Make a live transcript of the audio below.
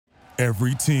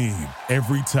Every team,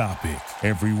 every topic,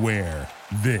 everywhere.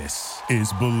 This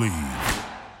is Believe.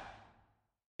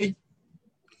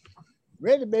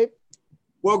 Ready, baby.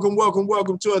 Welcome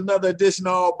to another edition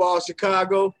of All Ball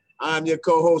Chicago. I'm your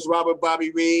co-host, Robert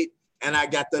Bobby Reed, and I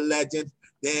got the legend,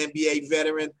 the NBA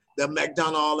veteran, the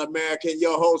McDonald All-American,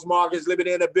 your host, Marcus, living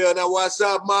in the building. What's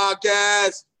up,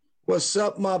 Marcus? What's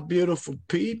up, my beautiful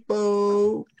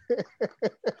people?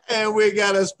 And we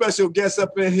got a special guest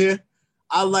up in here.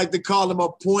 I like to call him a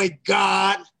point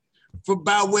guard from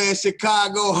by way of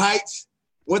Chicago Heights.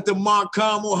 Went to Mount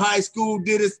Carmel High School,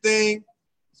 did his thing.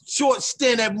 Short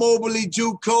stint at Moberly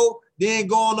JUCO, then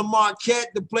go on to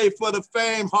Marquette to play for the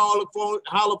Hall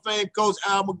of Fame coach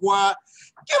Al McGuire.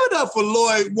 Give it up for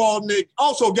Lloyd Walton.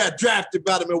 Also got drafted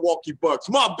by the Milwaukee Bucks.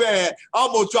 My bad. I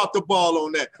almost dropped the ball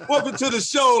on that. Welcome to the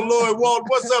show, Lloyd Walton.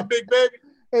 What's up, big baby?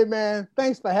 Hey, man.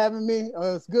 Thanks for having me.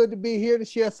 It's good to be here to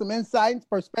share some insight and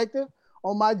perspective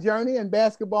on my journey in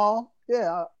basketball.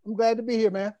 Yeah, I'm glad to be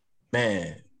here, man.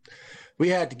 Man, we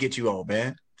had to get you on,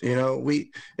 man. You know,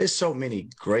 there's so many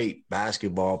great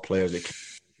basketball players at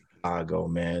Chicago,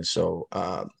 man. So,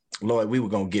 Lloyd, we were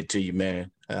gonna get to you, man.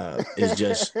 It's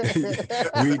just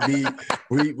we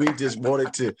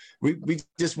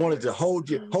just wanted to hold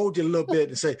you a little bit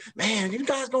and say, man, you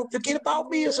guys gonna forget about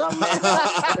me or something, man?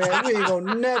 Man, we ain't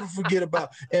gonna never forget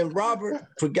about. And Robert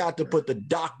forgot to put the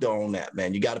doctor on that,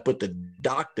 man. You got to put the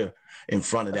doctor in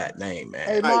front of that name, man.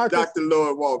 Hey, Marcus, Dr.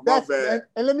 Lloyd Walton, my bad.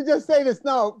 And let me just say this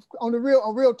now on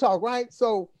real talk, right?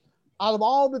 So, out of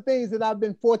all the things that I've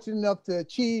been fortunate enough to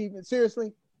achieve, and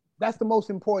seriously, that's the most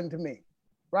important to me.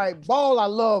 Right, ball I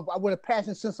love with a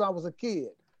passion since I was a kid,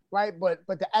 right? But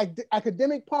the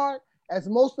academic part, as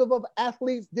most of us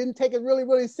athletes didn't take it really,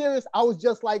 really serious, I was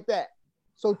just like that.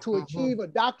 So to achieve a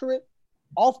doctorate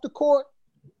off the court,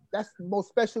 that's the most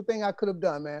special thing I could have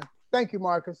done, man. Thank you,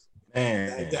 Marcus.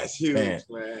 Man, that's huge,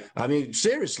 man. I mean,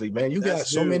 seriously, man, you got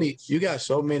so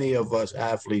many of us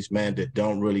athletes, man, that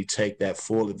don't really take that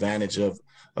full advantage of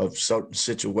certain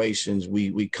situations.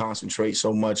 We concentrate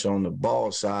so much on the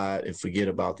ball side and forget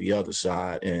about the other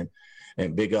side.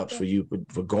 And big ups for you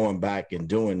for going back and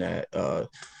doing that,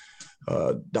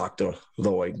 Dr.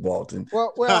 Lloyd Walton.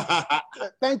 Well,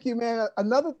 thank you, man.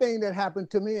 Another thing that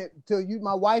happened to me,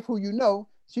 my wife, who you know,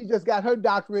 she just got her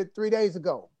doctorate 3 days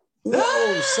ago.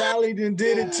 Whoa, Sally did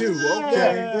it too.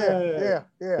 Okay.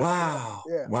 Yeah. Wow.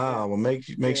 Yeah. Wow. Well, make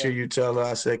sure you tell her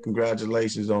I said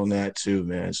congratulations on that too,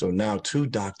 man. So now 2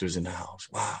 doctors in the house.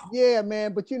 Wow. Yeah,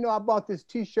 man. But I bought this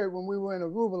T-shirt when we were in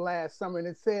Aruba last summer, and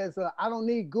it says, "I don't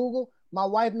need Google. My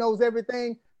wife knows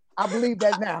everything." I believe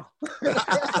that now.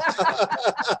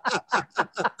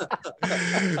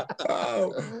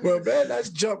 Oh, well, man, let's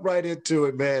jump right into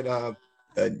it, man.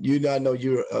 I know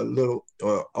you're a little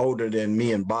older than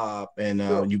me and Bob, and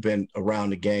Sure. You've been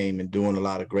around the game and doing a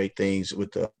lot of great things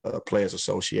with the Players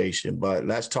Association. But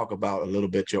let's talk about a little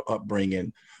bit your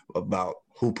upbringing, about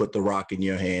who put the rock in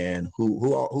your hand,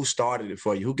 who started it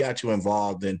for you, who got you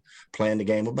involved in playing the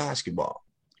game of basketball.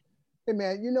 Hey,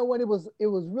 man, you know what? It was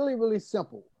really, really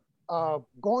simple.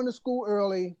 Going to school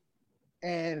early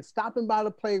and stopping by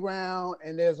the playground,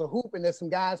 and there's a hoop and there's some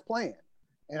guys playing.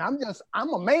 And I'm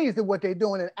amazed at what they're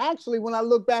doing. And actually, when I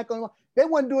look back on, they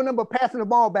weren't doing nothing but passing the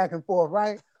ball back and forth,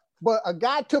 right? But a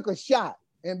guy took a shot.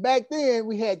 And back then,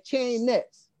 we had chain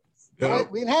nets.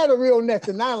 Right? We didn't have a real net,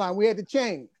 the nylon. We had the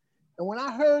chain. And when I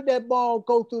heard that ball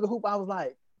go through the hoop, I was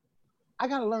like, I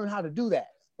got to learn how to do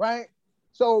that, right?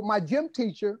 So my gym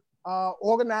teacher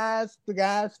organized the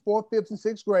guys 4th, 5th, and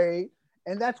 6th grade.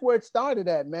 And that's where it started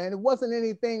at, man. It wasn't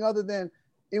anything other than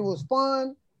it was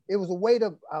fun. It was a way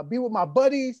to be with my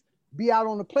buddies, be out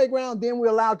on the playground. Then we're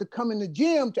allowed to come in the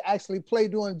gym to actually play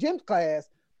during gym class.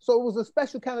 So it was a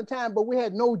special kind of time, but we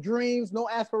had no dreams, no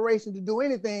aspiration to do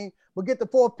anything but get the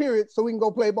 4th period so we can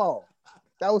go play ball.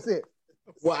 That was it.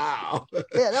 Wow.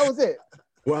 Yeah, that was it.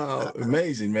 Wow,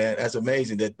 amazing, man. That's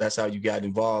amazing that's how you got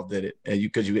involved in it.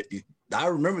 And I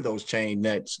remember those chain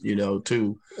nets,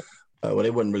 too. Well,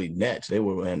 they wasn't really nets. They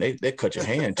were, man. They cut your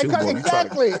hand too.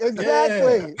 Exactly. Yeah.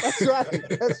 That's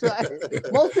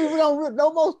right. Most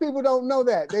people don't know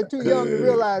that. They're too young to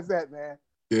realize that, man.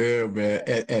 Yeah,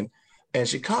 man. And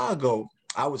Chicago,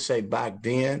 I would say back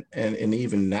then and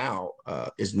even now,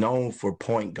 is known for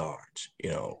point guards.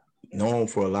 Known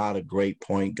for a lot of great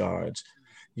point guards.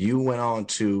 You went on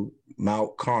to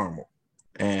Mount Carmel,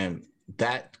 and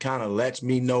that kind of lets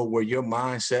me know where your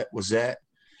mindset was at.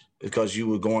 Because you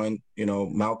were going,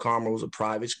 Mount Carmel was a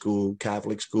private school,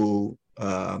 Catholic school,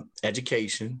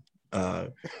 education,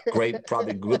 great,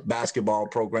 probably good basketball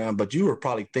program, but you were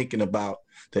probably thinking about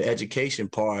the education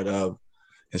part of,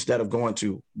 instead of going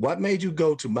to, what made you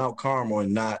go to Mount Carmel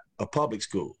and not a public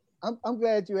school? I'm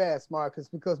glad you asked, Marcus,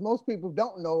 because most people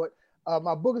don't know it.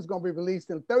 My book is going to be released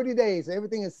in 30 days.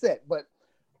 Everything is set. But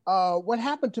what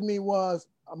happened to me was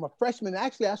I'm a freshman.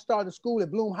 Actually, I started school at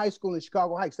Bloom High School in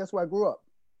Chicago Heights. That's where I grew up.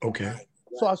 Okay.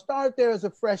 So I started there as a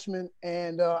freshman,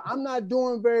 and I'm not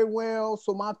doing very well.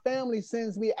 So my family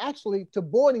sends me actually to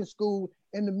boarding school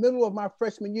in the middle of my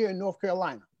freshman year in North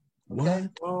Carolina. Okay? What?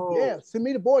 Oh. Yeah, send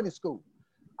me to boarding school.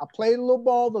 I played a little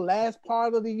ball the last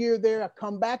part of the year there. I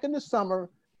come back in the summer,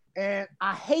 and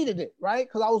I hated it, right?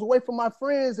 Because I was away from my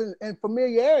friends and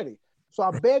familiarity. So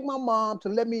I begged my mom to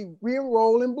let me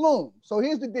re-enroll in Bloom. So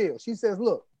here's the deal. She says,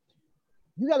 look,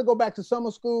 you got to go back to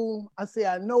summer school. I said,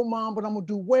 I know, Mom, but I'm going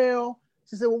to do well.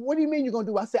 She said, well, what do you mean you're going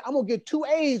to do? I said, I'm going to get 2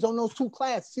 A's on those 2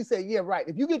 classes. She said, yeah, right.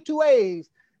 If you get 2 A's,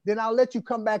 then I'll let you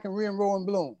come back and re-enroll in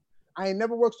Bloom. I ain't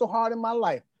never worked so hard in my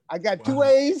life. I got 2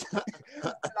 A's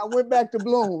and I went back to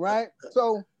Bloom, right?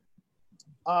 So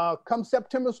come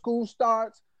September, school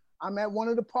starts. I'm at one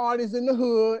of the parties in the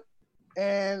hood,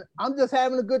 and I'm just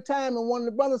having a good time. And one of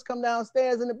the brothers come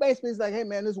downstairs in the basement. He's like, hey,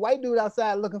 man, this white dude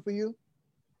outside looking for you.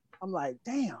 I'm like,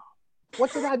 damn,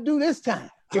 what did I do this time,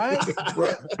 right?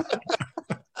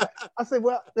 I said,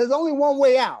 well, there's only one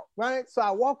way out, right? So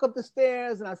I walk up the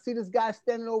stairs, and I see this guy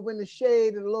standing over in the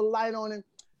shade with a little light on him.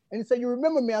 And he said, you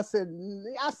remember me? I said,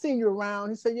 I seen you around.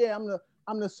 He said, yeah,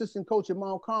 I'm the assistant coach at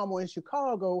Mount Carmel in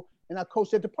Chicago, and I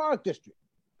coached at the Park District.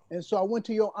 And so I went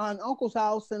to your aunt and uncle's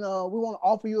house, and we want to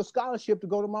offer you a scholarship to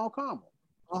go to Mount Carmel.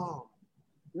 Oh.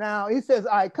 Now he says,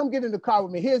 all right, come get in the car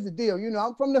with me. Here's the deal. You know,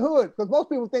 I'm from the hood, because most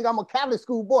people think I'm a Catholic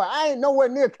school boy. I ain't nowhere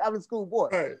near Catholic school boy.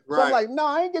 Right. So I'm like, no,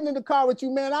 I ain't getting in the car with you,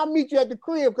 man. I'll meet you at the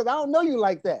crib, because I don't know you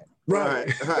like that. Right.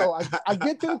 So I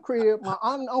get to the crib. My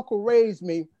aunt and uncle raised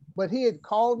me, but he had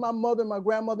called my mother and my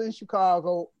grandmother in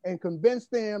Chicago and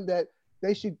convinced them that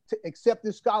they should accept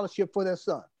this scholarship for their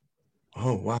son.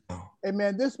 Oh, wow. And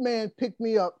man, this man picked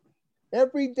me up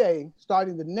every day,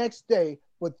 starting the next day,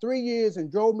 for 3 years,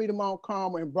 and drove me to Mount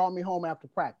Carmel and brought me home after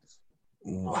practice.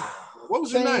 Wow. What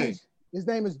was your name? His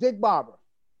name is Dick Barber.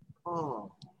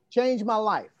 Oh. Changed my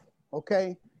life,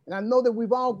 okay? And I know that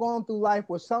we've all gone through life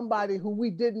where somebody who we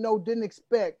didn't know, didn't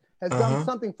expect, has done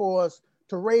something for us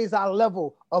to raise our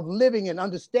level of living and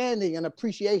understanding and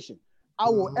appreciation. I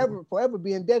will forever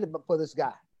be indebted for this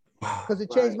guy, because it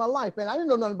changed my life, man. I didn't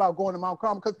know nothing about going to Mount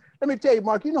Carmel, because let me tell you,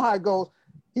 Mark, you know how it goes.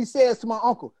 He says to my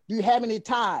uncle, do you have any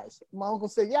ties? My uncle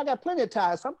said, yeah, I got plenty of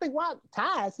ties. So I'm thinking, why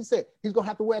ties? He said, he's going to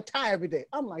have to wear a tie every day.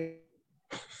 I'm like,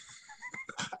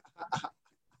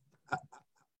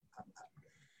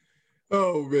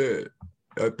 oh, man.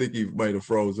 I think he might have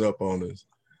froze up on us.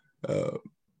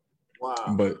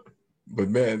 Wow. But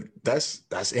man, that's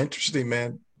interesting,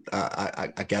 man. I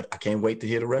can't wait to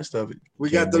hear the rest of it.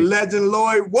 We got the legend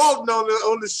Lloyd Walton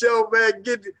on the show, man.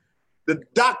 Get the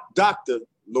Dr.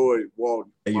 Lloyd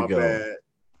Walton. There you go. Bad.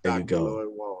 There you Dr. go. Lloyd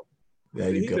Walton.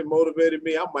 There you go. He motivated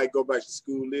me. I might go back to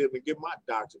school, live, and get my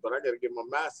doctorate, but I got to get my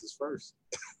master's first.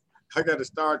 I got to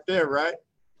start there, right?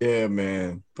 Yeah,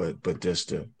 man. But just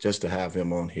to have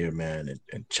him on here, man,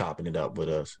 and chopping it up with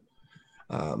us,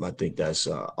 I think that's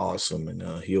awesome,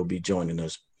 and he'll be joining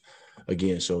us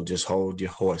again. So just hold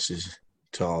your horses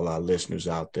to all our listeners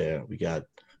out there.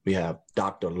 We have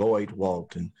Dr. Lloyd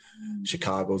Walton,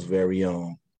 Chicago's very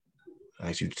own.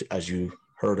 As you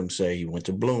heard him say, he went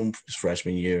to Bloom his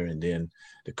freshman year, and then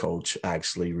the coach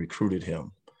actually recruited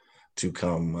him to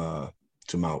come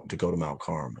to go to Mount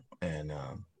Carmel, and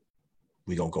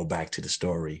we're gonna go back to the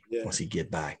story once he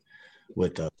get back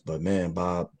with us. But man,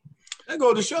 Bob, I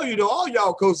go to show you though, all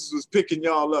y'all coaches was picking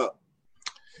y'all up.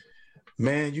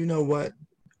 Man, you know what?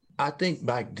 I think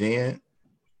back then,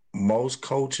 most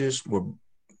coaches were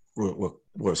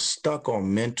stuck on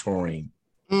mentoring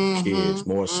kids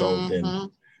more so than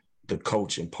the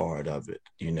coaching part of it,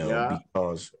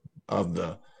 because of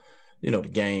the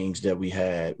gangs that we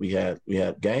had. We had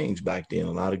gangs back then,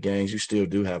 a lot of gangs. You still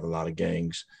do have a lot of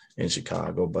gangs in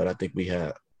Chicago, but I think we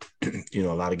had, a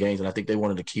lot of gangs, and I think they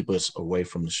wanted to keep us away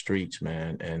from the streets,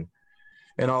 man.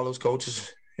 And all those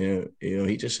coaches,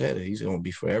 he just said it. He's going to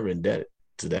be forever indebted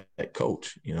to that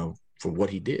coach, for what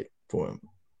he did for him.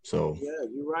 So yeah,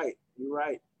 you're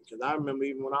right. Because I remember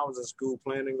even when I was in school,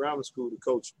 playing in grammar school, the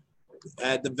coach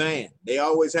had the van. They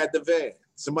always had the van.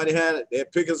 Somebody had it.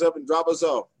 They'd pick us up and drop us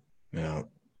off. Yeah.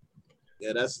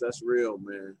 Yeah, that's real,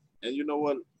 man. And you know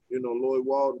what? Lloyd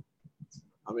Walton,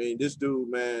 I mean, this dude,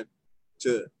 man,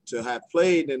 to have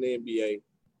played in the NBA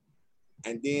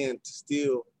and then to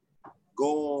still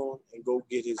go on and go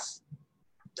get his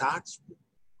doctorate.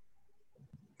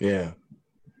 Yeah.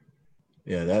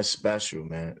 Yeah, that's special,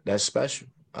 man. That's special.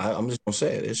 I'm just gonna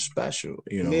say it. It's special,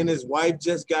 you know. And then his wife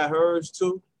just got hers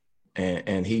too.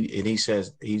 And he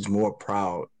says he's more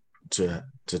proud to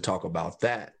talk about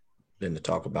that than to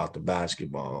talk about the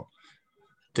basketball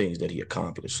things that he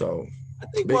accomplished. So I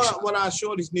think what our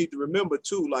shorties need to remember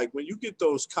too, like when you get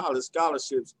those college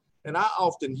scholarships, and I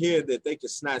often hear that they can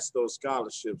snatch those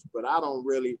scholarships, but I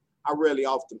rarely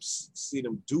often see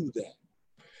them do that.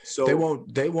 So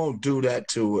they won't do that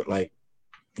to like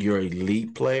your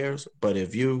elite players, but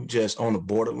if you just on the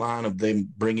borderline of them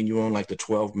bringing you on like the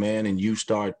 12th man and you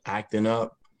start acting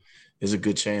up, there's a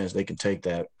good chance they can take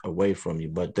that away from you.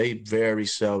 But you very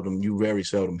seldom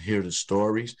hear the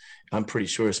stories. I'm pretty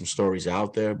sure there's some stories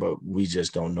out there, but we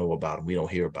just don't know about them. We don't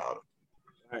hear about them,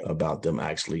 right, about them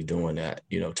actually doing that,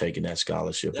 you know, taking that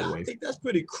scholarship away. I think that's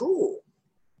pretty cruel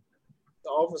to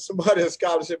offer somebody a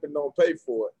scholarship and don't pay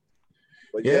for it.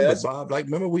 But but Bob, like,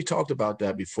 remember we talked about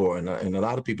that before, and a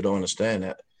lot of people don't understand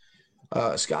that.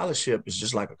 A scholarship is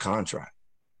just like a contract.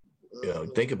 You know,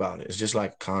 think about it. It's just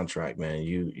like a contract, man.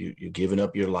 You're giving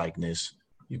up your likeness.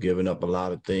 You're giving up a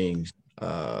lot of things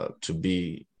to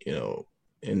be, you know,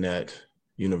 in that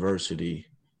university.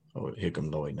 Oh, here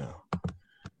come Lloyd now.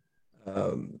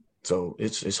 So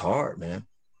it's hard, man.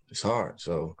 It's hard.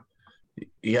 So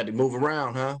you had to move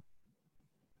around, huh?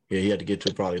 Yeah, you had to get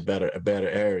to probably a better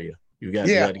area. You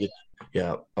had to get,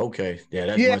 okay. Yeah,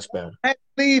 that's much better. I had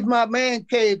to leave my man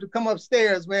cave to come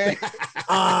upstairs, man.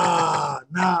 Nah.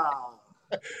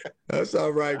 That's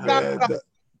all right, man.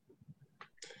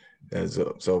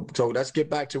 So let's get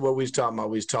back to what we was talking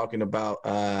about. We was talking about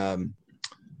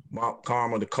Mark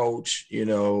Carmel, the coach, you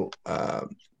know,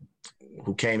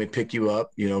 who came and picked you up.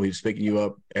 You know, he was picking you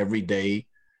up every day.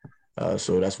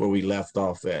 So that's where we left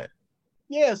off at.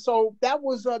 Yeah, so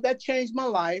that changed my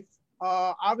life.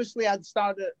 Obviously, I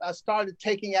started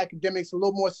taking academics a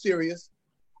little more serious.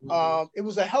 It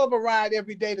was a hell of a ride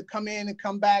every day to come in and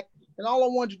come back. And all I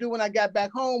wanted to do when I got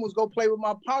back home was go play with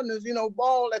my partners, you know,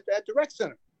 ball at the rec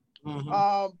center.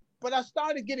 But I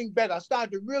started getting better. I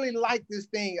started to really like this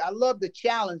thing. I love the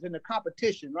challenge and the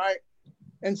competition, right?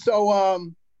 And so,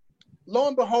 lo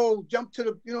and behold, jump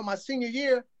to my senior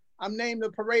year, I'm named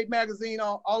the Parade Magazine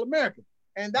All-American.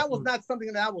 And that was not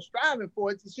something that I was striving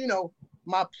for. It's just, you know,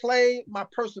 my play, my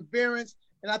perseverance.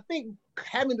 And I think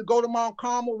having to go to Mount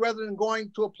Carmel rather than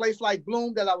going to a place like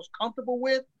Bloom that I was comfortable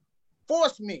with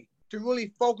forced me to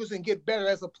really focus and get better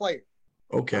as a player.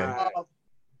 Okay.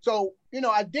 So, you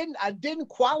know, I didn't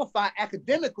qualify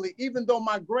academically, even though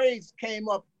my grades came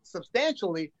up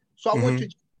substantially. So I went to,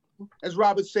 as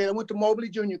Robert said, I went to Mobley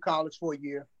Junior College for a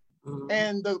year.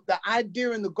 And the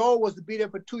idea and the goal was to be there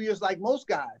for 2 years like most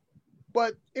guys.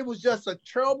 But it was just a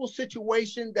terrible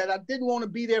situation that I didn't want to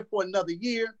be there for another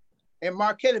year. And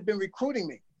Marquette had been recruiting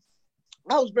me.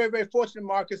 I was very, very fortunate,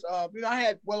 Marcus. You know, I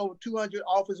had well over 200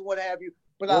 offers and what have you.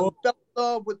 But I fell in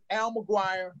love with Al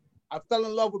McGuire. I fell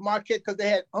in love with Marquette because they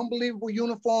had unbelievable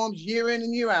uniforms year in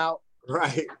and year out.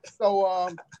 Right. So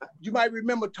you might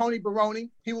remember Tony Baroni.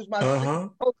 He was my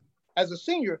coach as a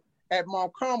senior at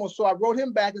Mount Carmel. So I wrote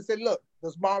him back and said, look,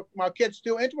 does Marquette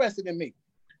still interested in me?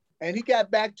 And he got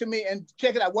back to me, and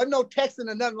check it out. Wasn't no texting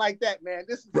or nothing like that, man.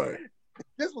 This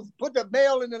was put the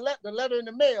mail in the letter in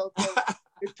the mail. So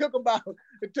it took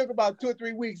about 2 or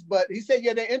 3 weeks, but he said,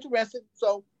 yeah, they're interested.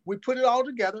 So we put it all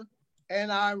together,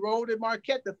 and I enrolled at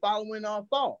Marquette the following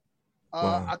fall.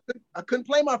 I couldn't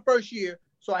play my first year,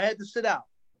 so I had to sit out.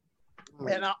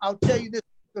 And I'll tell you this,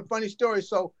 the funny story.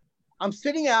 So I'm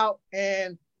sitting out,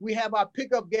 and we have our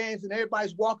pickup games, and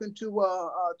everybody's walking to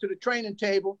the training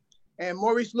table. And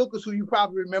Maurice Lucas, who you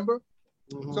probably remember.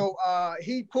 So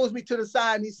he pulls me to the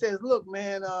side and he says, look,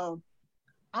 man, I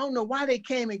don't know why they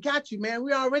came and got you, man.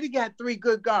 We already got 3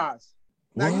 good guards.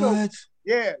 Now, what?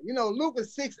 You know,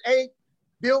 Lucas 6'8",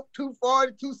 built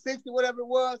 240, 260, whatever it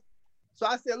was. So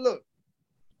I said, look,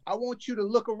 I want you to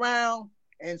look around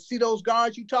and see those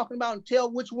guards you talking about and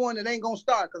tell which one that ain't going to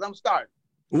start, because I'm starting.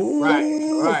 Ooh.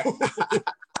 Right.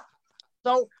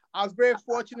 So I was very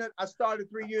fortunate. I started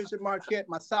 3 years at Marquette.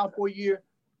 My sophomore year,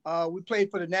 we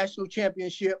played for the national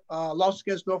championship, lost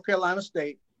against North Carolina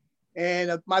State.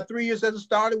 And my 3 years as a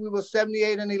starter, we were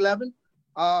 78-11.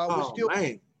 We're still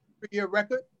a 3-year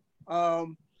record.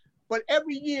 But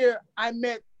every year I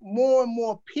met more and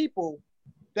more people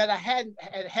that I hadn't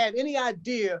had any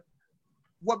idea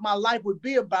what my life would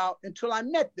be about until I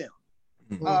met them.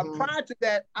 Prior to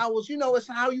that, I was, you know, it's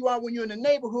how you are when you're in the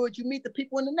neighborhood. You meet the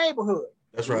people in the neighborhood.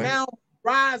 That's right. Now,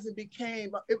 Rise,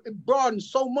 it broadened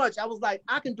so much. I was like,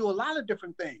 I can do a lot of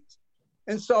different things.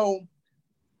 And so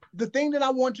the thing that I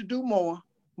wanted to do more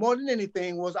than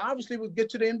anything was obviously get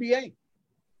to the NBA.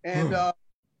 And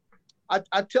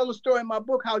I tell a story in my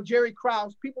book how Jerry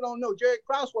Krause, people don't know, Jerry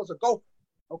Krause was a gopher,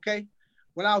 okay,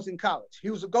 when I was in college. He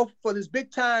was a gopher for this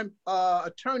big-time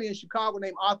attorney in Chicago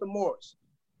named Arthur Morris.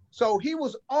 So he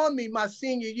was on me my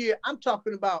senior year. I'm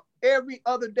talking about every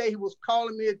other day he was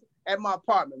calling me at my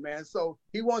apartment, man. So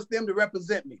he wants them to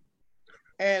represent me.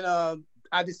 And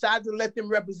I decided to let them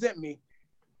represent me.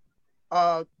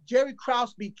 Jerry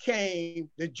Krause became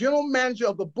the general manager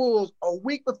of the Bulls a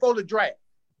week before the draft.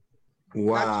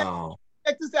 Wow.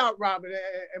 Check this out, Robert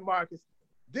and Marcus.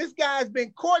 This guy's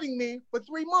been courting me for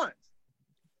 3 months.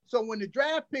 So when the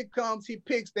draft pick comes,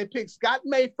 they pick Scott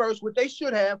May first, which they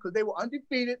should have because they were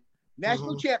undefeated,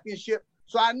 national championship.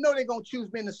 So I know they're going to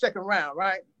choose me in the second round,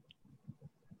 right?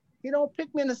 He don't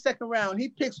pick me in the second round. He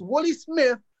picks Willie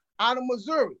Smith out of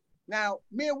Missouri. Now,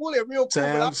 me and Willie are real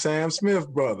cool. Sam Smith,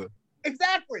 brother.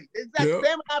 Exactly. Yep. Sam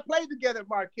and I played together at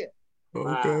Marquette.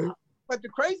 Okay. Wow. But the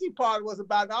crazy part was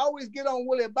about it, I always get on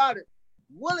Willie about it.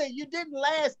 Willie, you didn't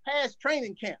last past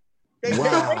training camp. They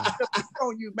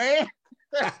on you, man.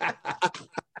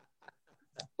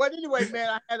 But anyway,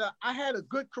 man, I had a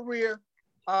good career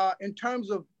in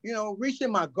terms of,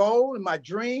 reaching my goal, and my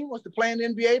dream was to play in the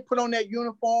NBA, put on that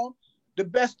uniform. The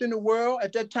best in the world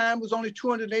at that time was only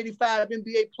 285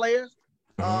 NBA players.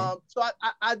 So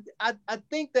I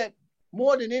think that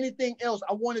more than anything else,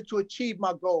 I wanted to achieve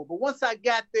my goal. But once I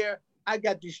got there, I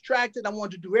got distracted. I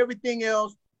wanted to do everything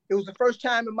else. It was the first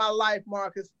time in my life,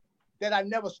 Marcus, that I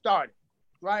never started,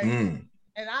 right?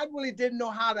 And I really didn't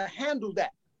know how to handle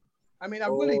that. I mean, I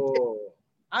really didn't.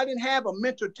 I didn't have a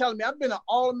mentor telling me. I've been an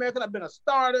All-American. I've been a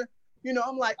starter.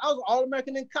 I'm like, I was an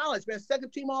All-American in college, man,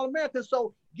 second team All-American.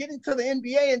 So getting to the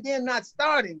NBA and then not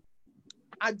starting,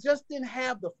 I just didn't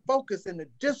have the focus and the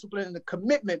discipline and the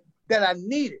commitment that I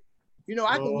needed.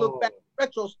 I can look back in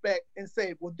retrospect and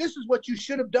say, well, this is what you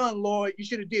should have done, Lloyd. You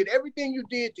should have did everything you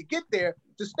did to get there,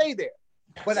 to stay there.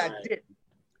 But I didn't.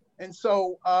 And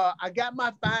so I got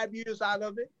my 5 years out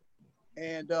of it.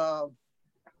 And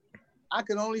I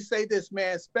can only say this,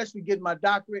 man, especially getting my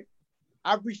doctorate,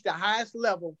 I've reached the highest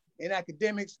level in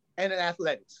academics and in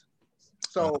athletics.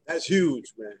 So that's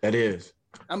huge, man. That is.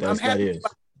 I'm happy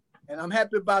and I'm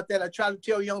happy about that. I try to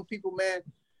tell young people, man,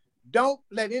 don't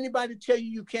let anybody tell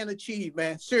you can't achieve,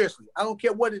 man. Seriously, I don't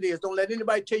care what it is. Don't let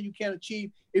anybody tell you can't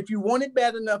achieve. If you want it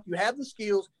bad enough, you have the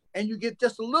skills, and you get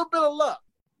just a little bit of luck,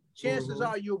 chances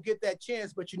are you'll get that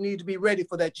chance, but you need to be ready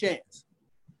for that chance.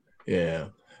 Yeah.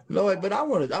 Lloyd, but I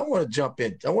want to jump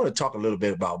in. I want to talk a little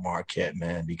bit about Marquette,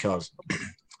 man, because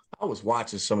I was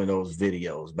watching some of those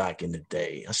videos back in the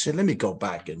day. I said, let me go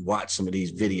back and watch some of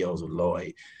these videos of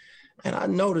Lloyd. And I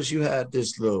noticed you had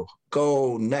this little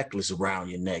gold necklace around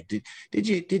your neck. Did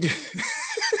you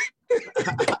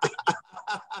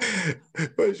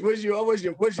was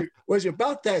you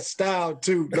about that style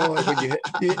too, Lloyd?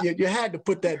 When you had to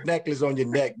put that necklace on your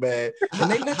neck, man. And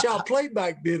they let y'all play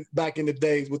back in the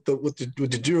days with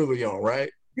the jewelry on,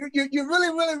 right? You're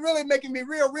really making me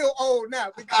real old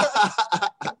now because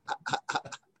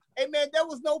hey man, there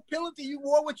was no penalty. You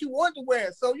wore what you wanted to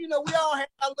wear. So, we all had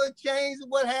our little chains and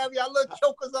what have you, our little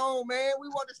chokers on, man. We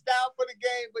wanted style for the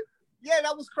game. But yeah,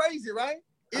 that was crazy, right?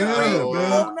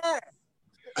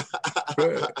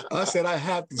 I said I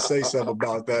have to say something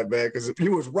about that, man, because if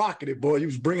you was rocking it, boy, you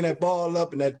was bringing that ball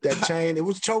up and that chain, it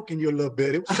was choking you a little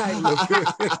bit. It was tight a little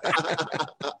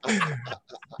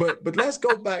bit. But let's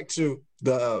go back to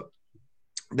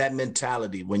that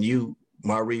mentality when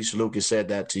Maurice Lucas said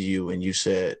that to you and you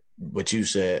said what you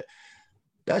said.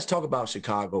 Let's talk about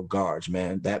Chicago guards,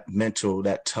 man. That mental,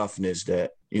 that toughness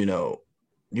that,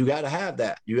 you got to have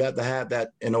that. You have to have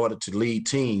that in order to lead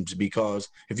teams, because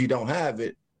if you don't have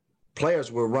it,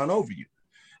 players will run over you.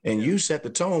 And you set the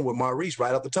tone with Maurice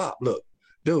right off the top. Look,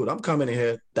 dude, I'm coming in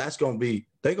here. They're going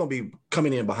to be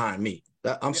coming in behind me.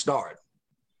 I'm starting.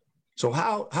 So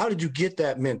how did you get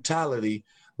that mentality?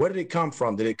 Where did it come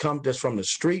from? Did it come just from the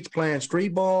streets playing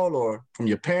street ball, or from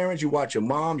your parents? You watch your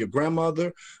mom, your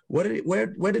grandmother? Where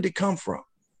did it come from?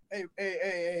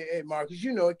 Hey, Marcus,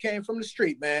 it came from the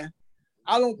street, man.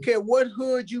 I don't care what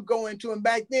hood you go into. And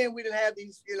back then we didn't have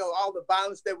these, all the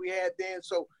violence that we had then.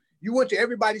 So you went to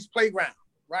everybody's playground,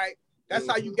 right? That's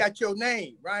how you got your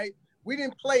name, right? We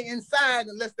didn't play inside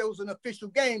unless there was an official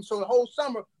game. So the whole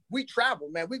summer we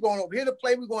traveled, man. We going over here to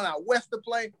play. We going out west to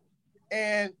play.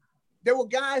 And there were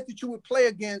guys that you would play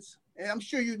against. And I'm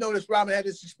sure you know this, Robin had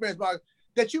this experience, Mark,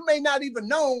 that you may not even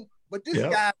know, but this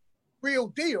guy, real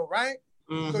deal, right?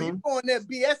 So you go in there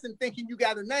BSing thinking you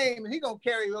got a name, and he gonna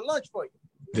carry your lunch for you.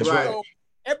 That's right. So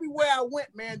everywhere I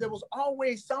went, man, there was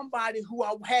always somebody who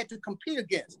I had to compete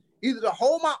against, either to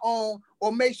hold my own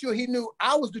or make sure he knew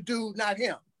I was the dude, not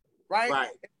him, right?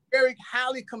 very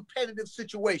highly competitive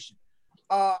situation.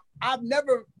 I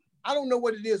don't know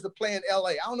what it is to play in LA.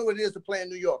 I don't know what it is to play in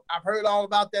New York. I've heard all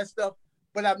about that stuff,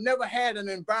 but I've never had an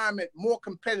environment more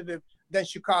competitive than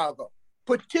Chicago,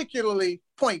 particularly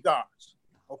point guards.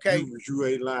 Okay. You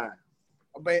ain't lying.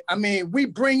 But I mean, we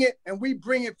bring it, and we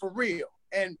bring it for real.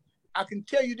 And I can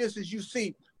tell you this, as you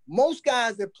see, most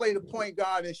guys that play the point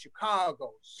guard in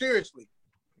Chicago, seriously,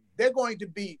 they're going to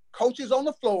be coaches on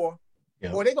the floor,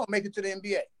 or they're going to make it to the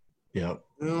NBA. Yeah.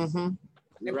 Mm-hmm.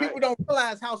 And people don't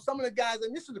realize how some of the guys,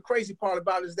 and this is the crazy part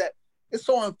about it, is that it's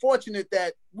so unfortunate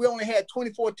that we only had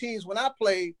 24 teams when I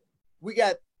played. We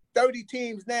got 30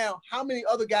 teams now. How many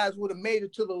other guys would have made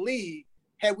it to the league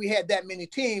had we had that many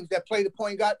teams that play the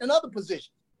point guard in other positions?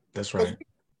 That's right.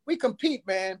 We compete,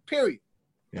 man, period.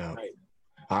 Yeah, right.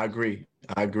 I agree.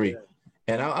 Yeah.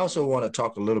 And I also want to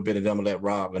talk a little bit, and then I'm going to let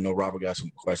Rob, I know Robert got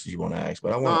some questions you want to ask,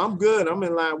 but I'm good. I'm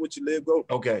in line with you, Liv. Go.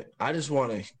 Okay. I just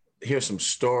want to hear some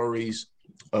stories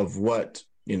of what,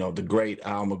 the great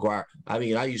Al McGuire. I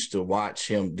mean, I used to watch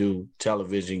him do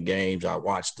television games. I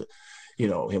watched,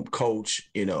 him coach.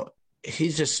 He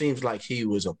just seems like he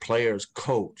was a player's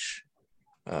coach.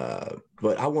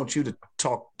 But I want you to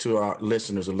talk to our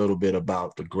listeners a little bit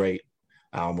about the great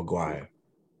Al McGuire.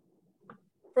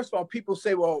 First of all, people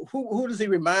say, well, who does he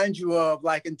remind you of,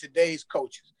 like, in today's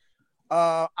coaches?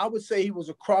 I would say he was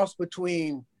a cross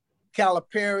between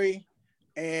Calipari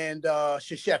and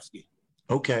Krzyzewski.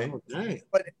 Okay.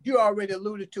 But you already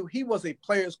alluded to, he was a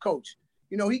player's coach.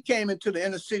 He came into the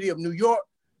inner city of New York,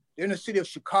 the inner city of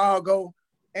Chicago,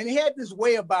 and he had this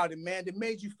way about him, man, that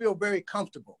made you feel very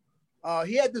comfortable.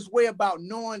 He had this way about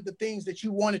knowing the things that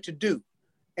you wanted to do.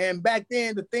 And back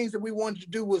then, the things that we wanted to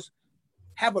do was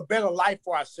have a better life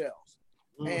for ourselves.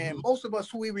 Mm-hmm. And most of us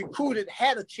who we recruited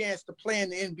had a chance to play in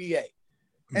the NBA.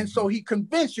 Mm-hmm. And so he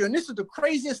convinced you, and this is the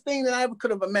craziest thing that I ever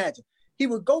could have imagined. He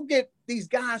would go get these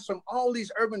guys from all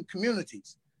these urban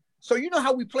communities. So you know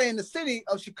how we play in the city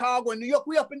of Chicago and New York,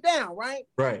 we up and down, right?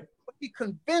 Right. But he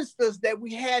convinced us that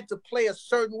we had to play a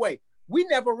certain way. We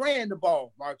never ran the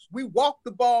ball, Marcus. We walked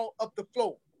the ball up the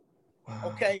floor. Wow.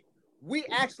 Okay. We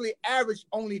actually averaged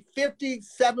only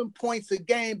 57 points a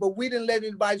game, but we didn't let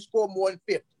anybody score more than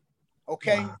 50.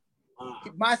 Okay. Wow.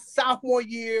 My sophomore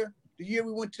year, the year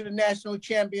we went to the national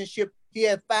championship, he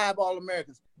had 5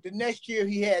 All-Americans. The next year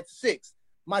he had 6.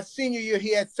 My senior year,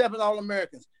 he had 7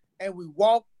 All-Americans. And we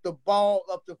walked the ball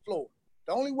up the floor.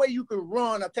 The only way you can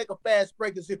run or take a fast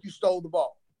break is if you stole the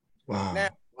ball. Wow.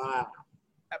 Now,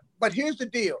 but here's the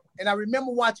deal. And I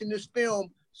remember watching this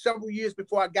film several years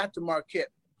before I got to Marquette.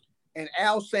 And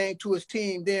Al saying to his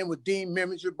team then with Dean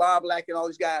Miminger, Bob Black, and all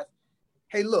these guys,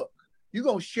 hey, look, you're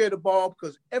going to share the ball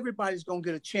because everybody's going to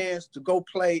get a chance to go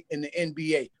play in the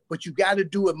NBA. But you got to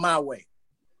do it my way.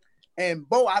 And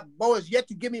Bo has yet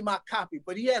to give me my copy,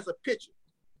 but he has a picture.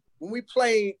 When we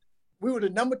played, we were the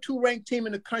number 2 ranked team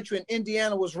in the country, and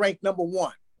Indiana was ranked number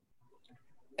 1.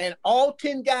 And all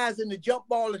 10 guys in the jump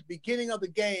ball at the beginning of the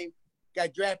game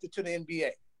got drafted to the NBA.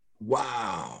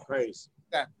 Wow. Crazy.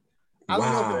 I don't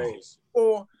know if it was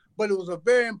before, but it was a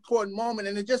very important moment,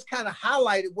 and it just kind of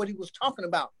highlighted what he was talking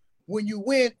about. When you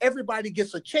win, everybody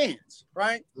gets a chance,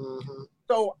 right? Mm-hmm.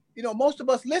 So, most of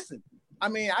us listen. I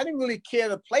mean, I didn't really care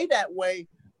to play that way,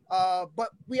 but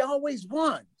we always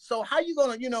won. So how you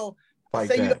going to,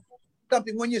 say you don't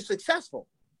something when you're successful?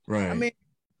 Right. I mean,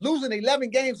 losing 11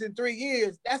 games in 3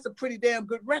 years, that's a pretty damn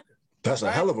good record. That's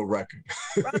a hell of a record.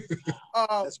 Right?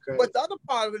 That's crazy. But the other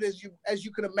part of it is, as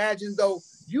you can imagine, though,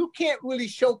 you can't really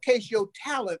showcase your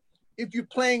talent if you're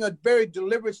playing a very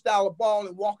deliberate style of ball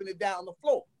and walking it down the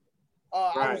floor.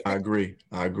 Right. I agree.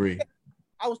 I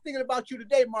was thinking about you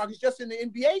today, Marcus, just in the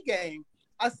NBA game.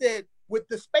 I said, with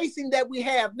the spacing that we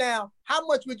have now, how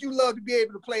much would you love to be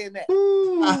able to play in that?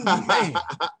 Ooh,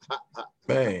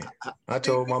 man. I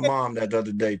told my mom that the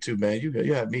other day too, man.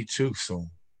 You have me too soon.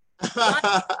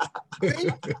 See?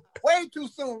 Way too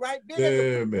soon, right? Being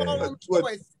able to ball on the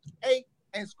floor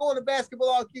and score the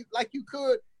basketball like you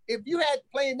could. If you had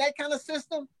playing that kind of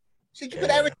system, you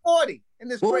could average 40 in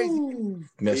this crazy.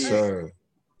 Yes, sir.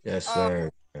 Yes,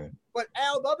 sir. But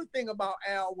Al, the other thing about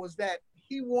Al was that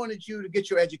he wanted you to get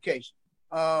your education.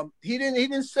 He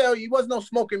didn't sell you. He wasn't no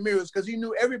smoke and mirrors because he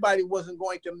knew everybody wasn't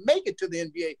going to make it to the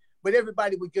NBA, but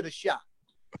everybody would get a shot.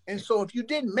 And so if you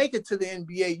didn't make it to the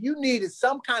NBA, you needed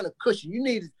some kind of cushion. You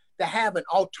needed to have an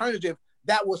alternative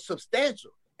that was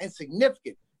substantial and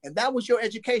significant. And that was your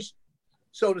education.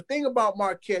 So the thing about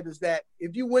Marquette is that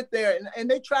if you went there, and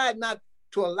they tried not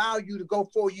to allow you to go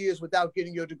 4 years without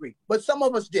getting your degree, but some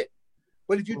of us did.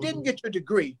 But if you didn't get your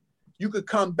degree, you could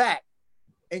come back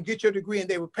and get your degree and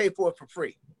they would pay for it for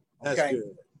free. Okay? That's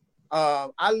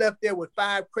I left there with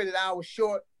 5 credit hours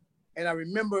short, and I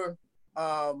remember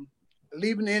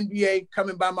leaving the NBA,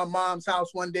 coming by my mom's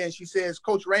house one day, and she says,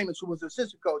 Coach Raymond, who was the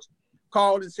assistant coach,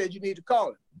 called and said, you need to call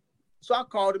him. So I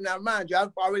called him. Now, mind you,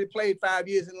 I've already played 5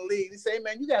 years in the league. He said,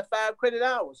 man, you got 5 credit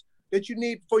hours that you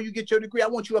need before you get your degree. I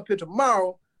want you up here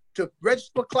tomorrow to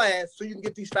register for class so you can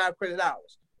get these 5 credit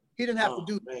hours. He didn't have to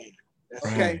do that. Man.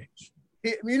 Okay.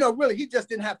 He, really, he just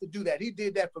didn't have to do that. He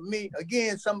did that for me.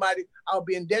 Again, somebody I'll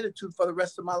be indebted to for the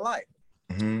rest of my life.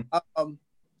 Mm-hmm.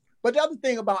 But the other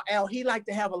thing about Al, he liked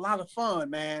to have a lot of fun,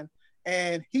 man.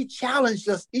 And he challenged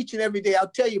us each and every day. I'll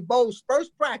tell you, Bo's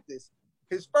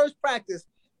his first practice,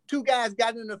 2 guys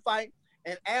got in a fight,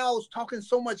 and Al's talking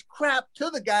so much crap to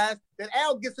the guys that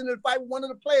Al gets into the fight with one of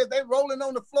the players. They rolling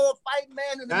on the floor, fighting,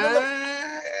 man, in the middle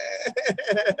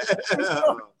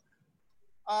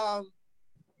of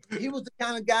he was the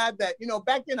kind of guy that,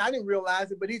 back then I didn't realize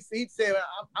it, but he'd say,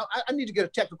 I need to get a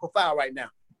technical foul right now.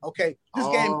 Okay, this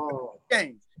game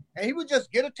changed. And he would just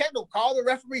get a technical, call the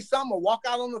referee something, or walk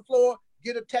out on the floor,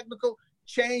 get a technical,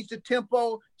 change the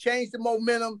tempo, change the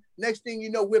momentum. Next thing you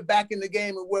know, we're back in the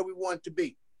game and where we want to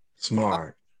be.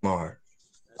 Smart.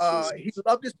 He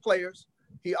loved his players.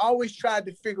 He always tried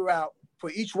to figure out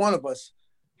for each one of us,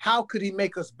 how could he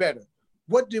make us better?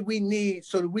 What did we need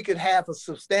so that we could have a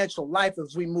substantial life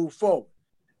as we move forward?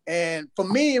 And for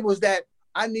me, it was that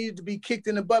I needed to be kicked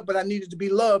in the butt, but I needed to be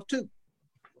loved too.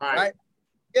 Right?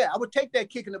 Yeah, I would take that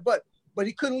kick in the butt, but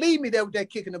he couldn't leave me there with that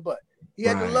kick in the butt. He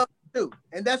had to love me too.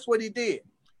 And that's what he did.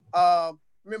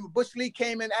 Remember, Butch Lee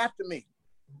came in after me.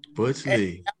 Butch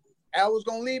Lee. Al was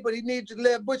gonna leave, but he needed to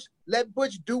let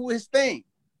Butch do his thing.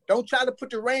 Don't try to put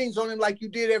the reins on him like you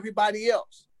did everybody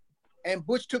else. And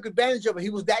Butch took advantage of it. He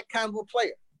was that kind of a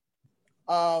player.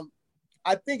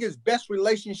 I think his best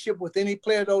relationship with any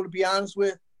player, though, to be honest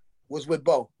with, was with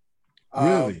Bo.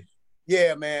 Really?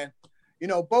 Yeah, man.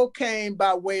 Bo came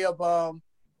by way of,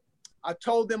 I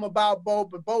told them about Bo,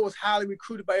 but Bo was highly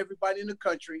recruited by everybody in the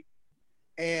country.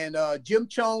 And Jim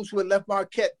Jones, who had left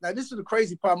Marquette. Now, this is the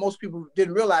crazy part. Most people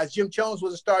didn't realize Jim Jones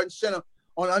was a starting center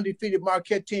on an undefeated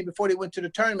Marquette team before they went to the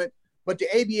tournament. But the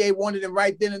ABA wanted him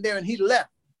right then and there, and he left.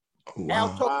 Wow.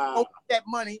 Al told him, go get that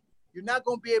money. You're not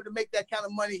going to be able to make that kind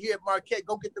of money here at Marquette.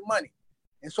 Go get the money.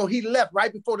 And so he left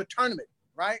right before the tournament,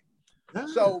 right?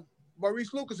 So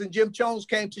Maurice Lucas and Jim Jones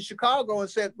came to Chicago and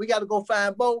said, we got to go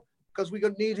find Bo because we're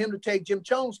going to need him to take Jim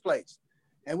Jones' place.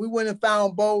 And we went and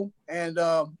found Bo. And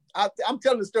I'm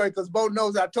telling the story because Bo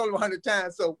knows I told him 100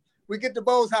 times. So we get to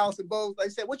Bo's house, and they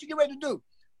said, what you get ready to do?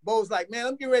 Bo's like, man,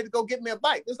 I'm getting ready to go get me a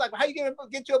bike. It's like, how you going to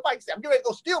get you a bike? He said, I'm getting ready to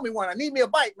go steal me one. I need me a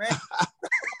bike, man.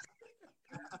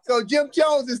 So Jim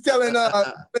Jones is telling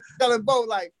Bo,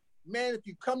 like, man, if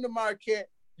you come to Marquette,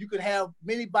 you could have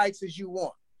many bikes as you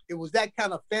want. It was that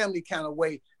kind of family kind of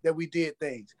way that we did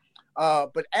things.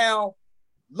 But Al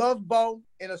loved Bo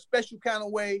in a special kind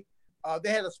of way.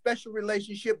 They had a special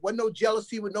relationship. Wasn't no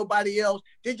jealousy with nobody else.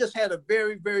 They just had a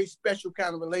very, very special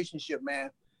kind of relationship,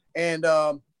 man. And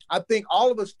I think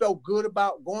all of us felt good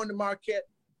about going to Marquette,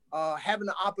 having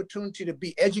the opportunity to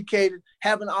be educated,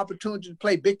 having the opportunity to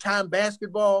play big-time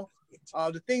basketball,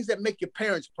 the things that make your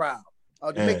parents proud,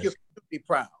 to make your community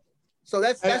proud. So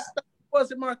that's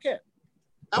was at Marquette.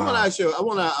 I want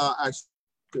to ask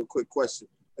you a quick question.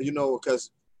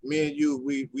 Because me and you,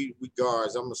 we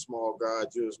guards. I'm a small guard.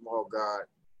 You're a small guard,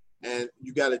 and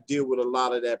you got to deal with a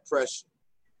lot of that pressure.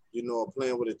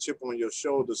 Playing with a chip on your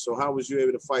shoulder. So how was you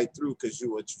able to fight through? Because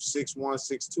you were 6'1",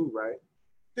 6'2", right?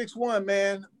 6'1",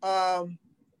 man.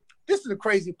 This is the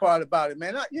crazy part about it,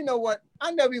 man. You know what?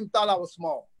 I never even thought I was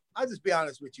small. I'll just be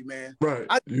honest with you, man. Right.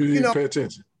 You didn't pay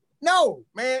attention. No,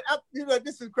 man.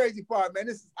 This is the crazy part, man.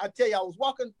 I tell you, I was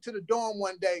walking to the dorm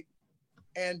one day,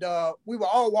 and we were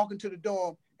all walking to the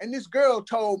dorm, and this girl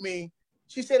told me,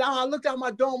 she said, I looked out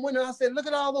my dorm window, and I said, look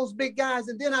at all those big guys,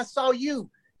 and then I saw you.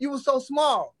 You were so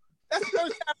small. That's the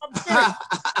first time I'm serious.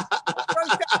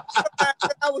 First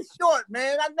time I was short,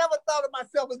 man. I never thought of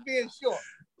myself as being short.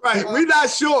 Right, we not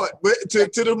short, but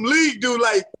to them league dude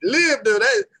like Liv do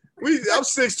that. I'm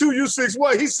 6'2", you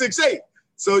 6'1", he's 6'8".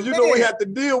 So we have to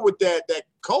deal with that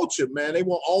culture, man. They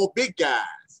want all big guys.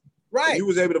 Right. And you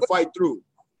was able to fight through.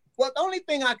 Well, the only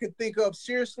thing I could think of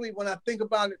seriously when I think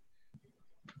about it,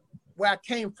 where I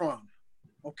came from,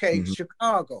 okay,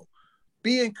 Chicago,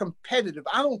 being competitive.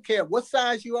 I don't care what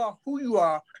size you are, who you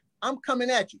are, I'm coming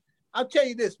at you. I'll tell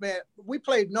you this, man. We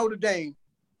played Notre Dame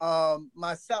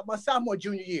my sophomore,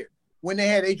 junior year when they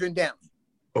had Adrian Dantley.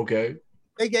 Okay.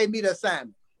 They gave me the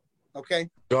assignment, okay?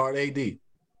 Guard AD.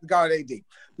 Guard AD.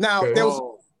 Now, there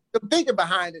was the thinking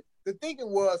behind it. The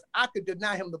thinking was I could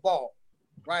deny him the ball,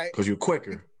 right? Because you're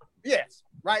quicker. Yes,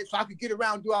 right. So I could get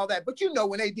around and do all that. But you know,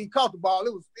 when AD caught the ball,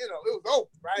 it was over,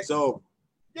 right? So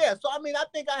yeah. So I mean, I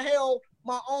think I held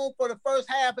my own for the first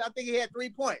half. I think he had 3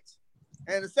 points.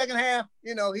 And the second half,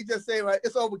 you know, he just said, "Well,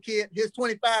 it's over, kid. Here's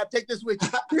 25. Take this with you."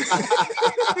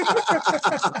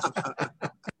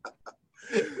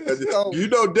 So, you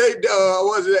know, they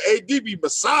was it AD be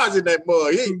massaging that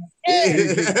mug. He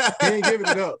ain't giving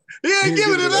it up. He ain't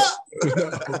giving it up.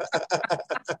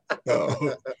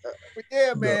 No. But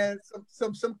yeah, man,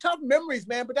 some tough memories,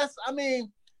 man. But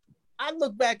I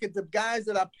look back at the guys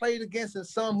that I played against and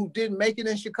some who didn't make it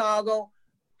in Chicago,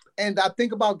 and I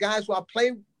think about guys who I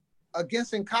played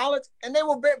against in college, and they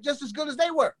were just as good as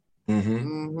they were.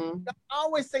 I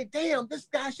always say, damn, this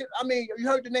guy should. I mean, you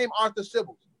heard the name Arthur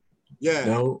Sibbals. Yeah.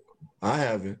 No, I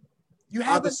haven't. You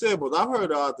haven't? Arthur Sibbals. I've heard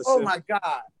of Arthur Sibbals. Oh my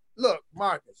God. Look,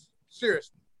 Marcus,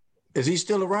 seriously. Is he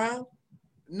still around?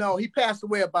 No, he passed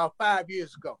away about 5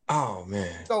 years ago. Oh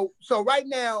man. So right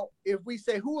now, if we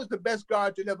say who was the best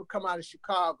guard to ever come out of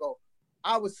Chicago,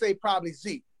 I would say probably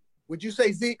Zeke. Would you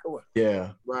say Zeke or what?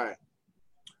 Yeah. Right.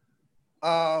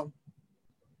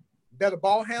 Better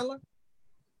ball handler.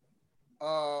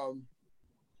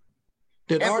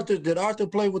 Did Arthur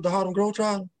play with the Harlem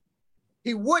Globetrotters?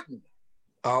 He wouldn't.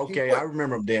 Oh, okay, I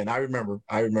remember him then. I remember.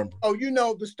 Oh, you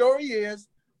know, the story is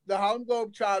the Harlem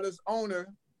Globetrotters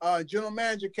owner, general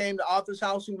manager, came to Arthur's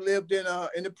house, who lived in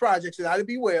the projects at Ida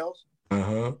B. Wells.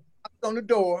 Uh-huh. On the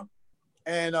door,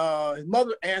 and his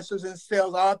mother answers and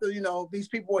tells Arthur, you know, these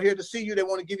people are here to see you. They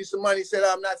want to give you some money. He said,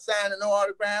 I'm not signing no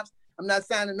autographs. I'm not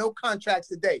signing no contracts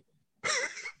today.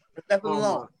 Left it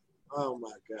alone. Oh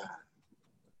my God.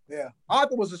 Yeah.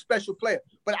 Arthur was a special player.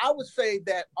 But I would say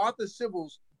that Arthur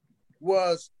Sibbals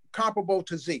was comparable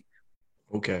to Zeke.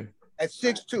 Okay. At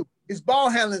 6'2". His ball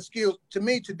handling skills, to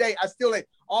me today, I still ain't.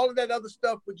 All of that other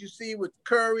stuff that you see with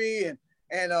Curry and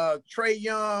Trae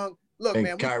Young. Look, and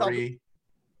man. Kyrie.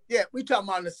 We talking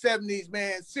about in the 70s,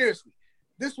 man. Seriously.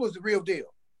 This was the real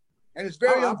deal. And it's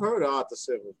very I've heard of Arthur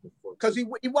Sibbals before. Because he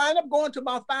wound up going to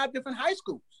about 5 different high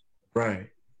schools. Right.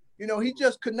 You know, he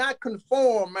just could not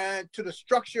conform, man, to the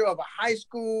structure of a high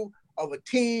school, of a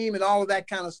team, and all of that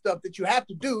kind of stuff that you have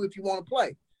to do if you want to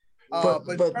play. But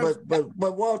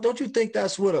Walt, don't you think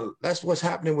that's what's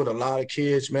happening with a lot of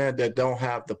kids, man, that don't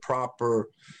have the proper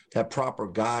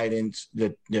guidance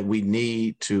that we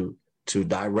need to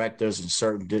direct us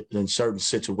in certain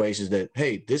situations that,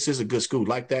 hey, this is a good school.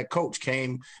 Like that coach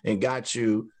came and got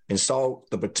you and saw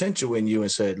the potential in you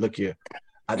and said, look here,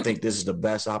 I think this is the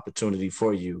best opportunity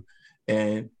for you.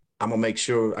 And I'm going to make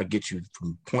sure I get you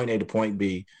from point A to point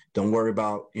B. Don't worry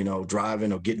about,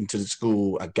 driving or getting to the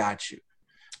school. I got you.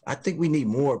 I think we need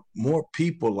more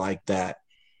people like that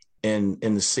in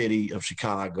the city of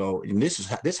Chicago. And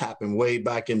this happened way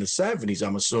back in the 70s,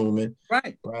 I'm assuming.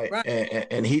 Right.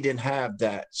 And he didn't have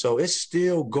that. So it's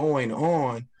still going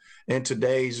on in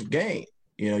today's game.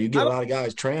 You get a lot of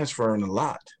guys transferring a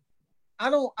lot. I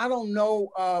don't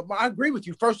know. I agree with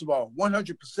you, first of all,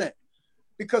 100%.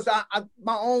 Because I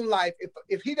my own life,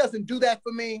 if he doesn't do that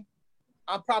for me,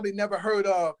 I'm probably never heard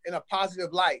of in a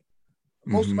positive light.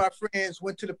 Most of my friends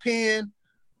went to the pen,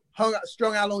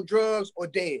 strung out on drugs, or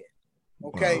dead.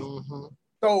 Okay.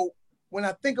 So when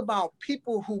I think about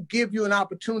people who give you an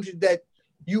opportunity that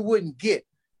you wouldn't get,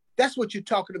 that's what you're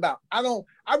talking about.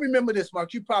 I remember this,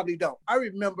 Mark. You probably don't. I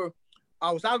remember I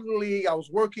was out of the league. I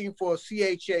was working for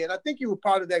CHA, and I think you were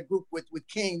part of that group with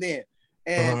King then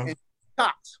and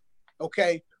Cox.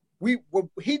 Okay.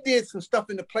 He did some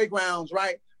stuff in the playgrounds,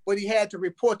 right? But he had to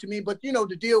report to me. But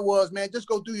the deal was, man, just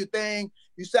go do your thing.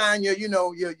 You sign your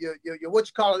what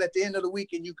you call it at the end of the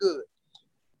week, and you good.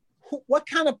 What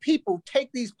kind of people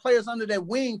take these players under their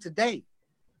wing today?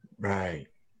 Right.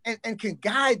 And can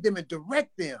guide them and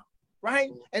direct them, right?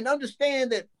 And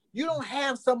understand that you don't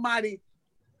have somebody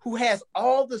who has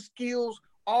all the skills,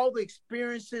 all the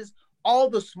experiences, all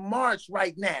the smarts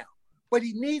right now. But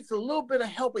he needs a little bit of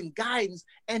help and guidance,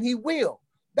 and he will.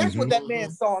 That's what that man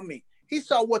saw in me. He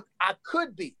saw what I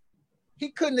could be. He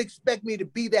couldn't expect me to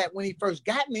be that when he first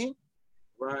got me.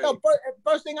 Right. So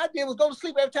first thing I did was go to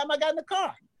sleep every time I got in the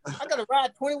car. I got to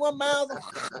ride 21 miles,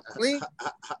 sleep.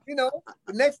 The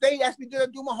next day he asked me, did I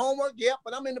do my homework? Yeah,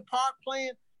 but I'm in the park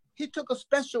playing. He took a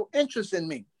special interest in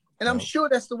me. And I'm sure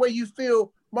that's the way you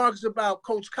feel, Marcus, about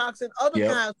Coach Cox and other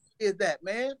guys did that,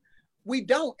 man. We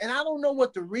don't. And I don't know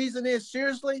what the reason is,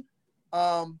 seriously,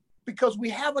 because we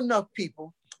have enough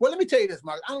people. Well, let me tell you this,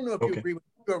 Mark. I don't know if you agree with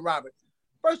you and Robert.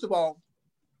 First of all,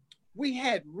 we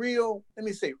had real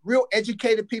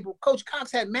educated people. Coach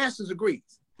Cox had master's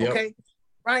degrees, okay?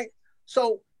 Right?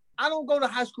 So I don't go to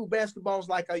high school basketball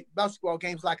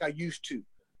games like I used to.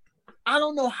 I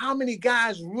don't know how many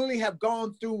guys really have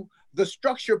gone through the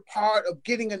structure part of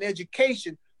getting an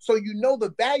education, so you know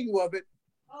the value of it.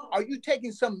 Are you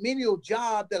taking some menial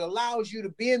job that allows you to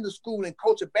be in the school and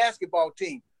coach a basketball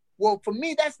team? Well, for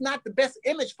me, that's not the best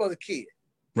image for the kid.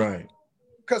 Right.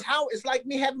 Because how it's like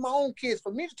me having my own kids.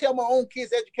 For me to tell my own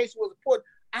kids education was important,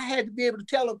 I had to be able to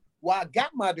tell them, well, I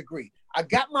got my degree. I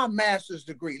got my master's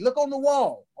degree. Look on the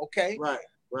wall, okay?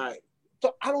 Right.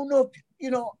 So I don't know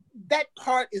if, that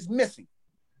part is missing.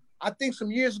 I think some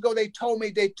years ago they told me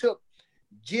they took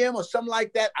gym or something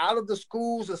like that out of the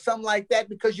schools or something like that,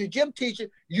 because your gym teacher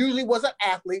usually was an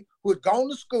athlete who had gone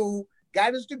to school,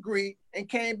 got his degree, and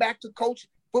came back to coach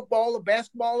football or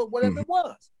basketball or whatever it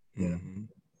was. Mm-hmm.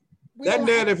 That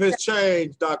narrative has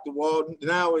changed, Dr. Walden.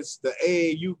 Now it's the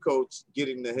AAU coach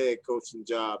getting the head coaching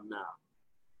job now.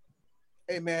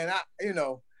 Hey man,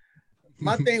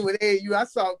 my thing with AAU, I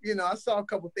saw a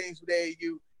couple things with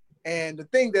AAU, and the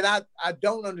thing that I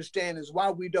don't understand is why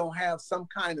we don't have some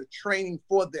kind of training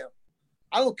for them.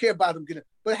 I don't care about them getting,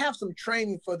 but have some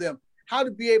training for them, how to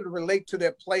be able to relate to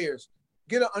their players,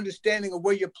 get an understanding of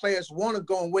where your players want to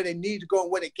go and where they need to go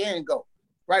and where they can go,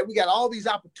 right? We got all these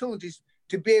opportunities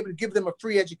to be able to give them a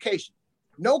free education.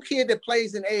 No kid that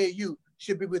plays in AAU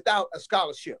should be without a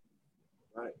scholarship.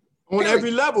 Right. On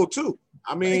every level too.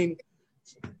 I mean,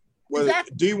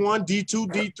 exactly. D1, D2,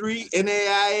 D3,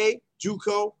 NAIA,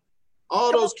 JUCO,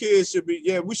 all those kids should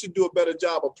be, we should do a better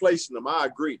job of placing them. I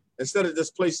agree. Instead of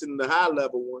just placing the high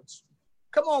level ones.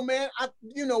 Come on, man.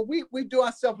 We do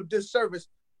ourselves a disservice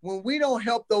when we don't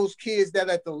help those kids that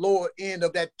are at the lower end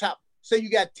of that top. Say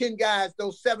you got 10 guys,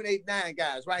 those 7, 8, 9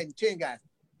 guys, right? And 10 guys.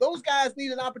 Those guys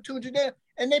need an opportunity there.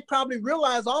 And they probably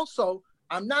realize also,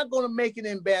 I'm not going to make it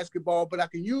in basketball, but I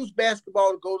can use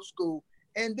basketball to go to school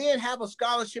and then have a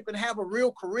scholarship and have a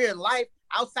real career in life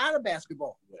outside of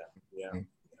basketball. Yeah.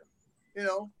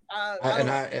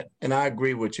 I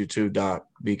agree with you too, Doc,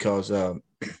 because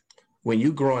when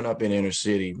you growing up in inner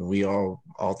city, we all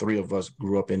three of us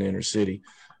grew up in inner city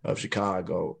of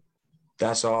Chicago.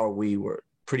 That's all we were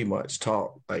pretty much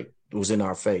taught, like it was in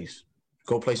our face.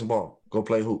 Go play some ball, go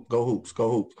play hoop, go hoops, go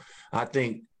hoop. I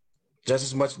think just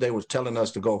as much as they was telling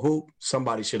us to go hoop,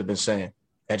 somebody should have been saying,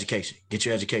 education, get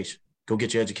your education, go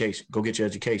get your education, go get your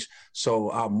education. So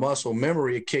our muscle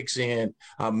memory kicks in,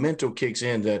 our mental kicks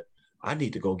in that I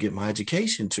need to go get my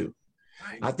education too.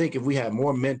 Right. I think if we had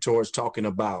more mentors talking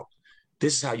about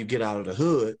this is how you get out of the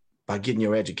hood by getting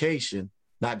your education,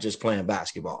 not just playing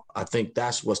basketball. I think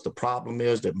that's what the problem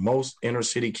is, that most inner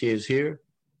city kids here,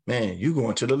 man, you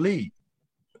going to the league.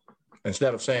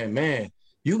 Instead of saying, man,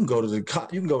 you can go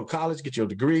to college, get your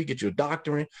degree, get your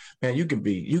doctorate, man, you can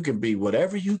be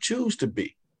whatever you choose to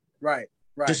be. Right.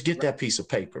 Just get that piece of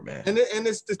paper, man. And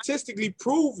it's statistically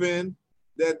proven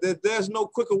that there's no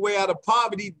quicker way out of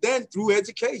poverty than through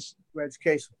education. Through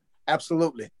education.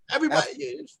 Absolutely. Everybody.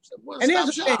 And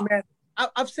here's the thing, man.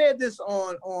 I've said this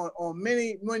on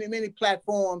many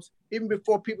platforms, even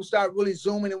before people start really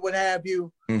zooming and what have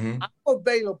you. Mm-hmm. I'm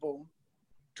available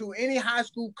to any high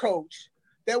school coach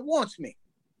that wants me.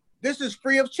 This is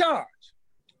free of charge.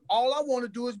 All I want to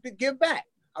do is give back.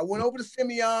 I went over to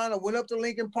Simeon. I went up to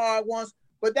Lincoln Park once,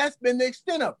 but that's been the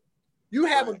extent of it. You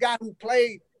have a guy who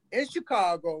played in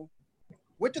Chicago,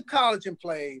 went to college and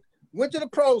played, went to the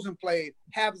pros and played,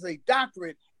 has a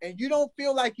doctorate, and you don't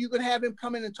feel like you can have him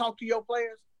come in and talk to your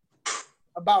players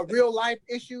about real life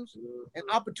issues and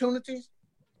opportunities?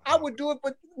 I would do it,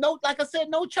 but no, like I said,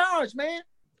 no charge, man.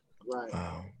 Right.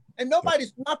 Wow. And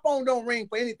my phone don't ring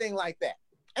for anything like that.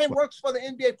 And works for the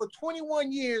NBA. For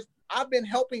 21 years, I've been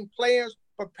helping players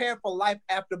prepare for life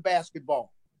after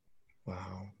basketball.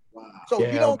 Wow. So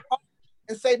you don't call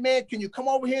and say, man, can you come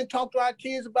over here and talk to our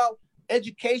kids about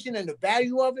education and the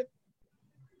value of it?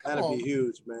 That'd be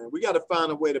huge, man. We got to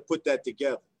find a way to put that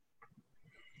together.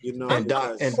 And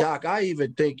Doc, I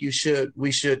even think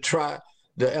we should try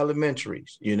the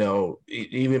elementaries,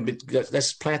 even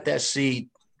let's plant that seed,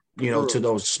 to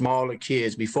those smaller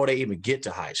kids before they even get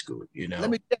to high school, Let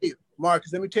me tell you,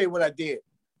 Marcus, what I did.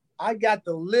 I got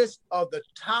the list of the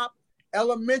top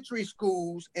elementary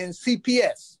schools in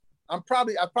CPS. I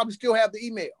probably still have the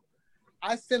email.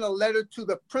 I sent a letter to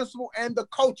the principal and the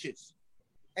coaches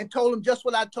and told them just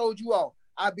what I told you all.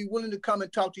 I'd be willing to come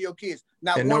and talk to your kids.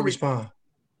 Not one. Not one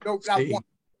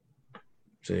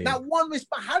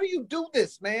response. How do you do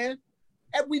this, man?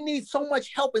 And we need so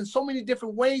much help in so many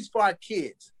different ways for our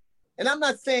kids. And I'm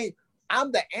not saying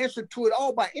I'm the answer to it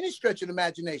all by any stretch of the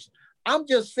imagination. I'm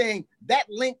just saying that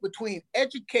link between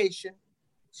education,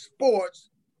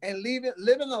 sports, and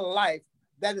living a life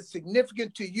that is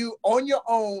significant to you on your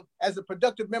own as a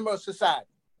productive member of society.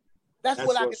 That's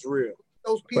what's real.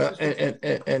 those Well,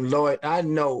 pieces. and Lloyd, I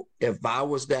know if I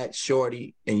was that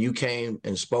shorty and you came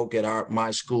and spoke at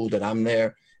my school that I'm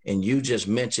there, and you just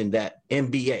mentioned that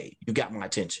NBA, you got my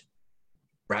attention,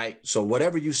 right? So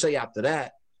whatever you say after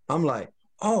that, I'm like,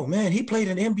 oh man, he played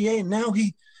in the NBA and now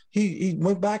he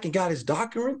went back and got his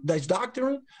doctorate.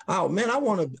 Oh man, I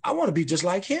want to be just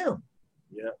like him.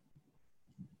 Yeah.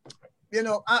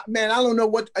 I don't know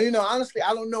what, honestly,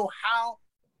 I don't know how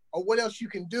or what else you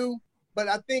can do, but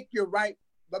I think you're right.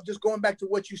 But just going back to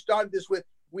what you started this with,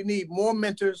 we need more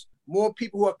mentors, more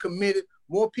people who are committed,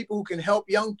 more people who can help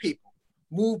young people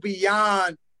move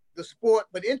beyond the sport,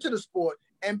 but into the sport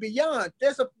and beyond.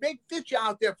 There's a big future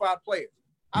out there for our players.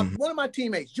 One of my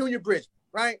teammates, Junior Bridgman,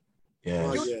 right? Yeah.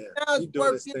 Now is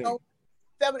worth,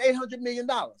 $700-800 million,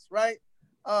 right?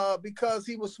 Because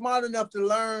he was smart enough to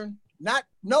learn,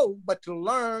 but to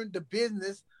learn the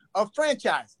business of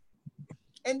franchising.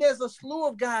 And there's a slew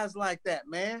of guys like that,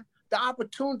 man. The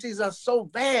opportunities are so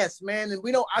vast, man, and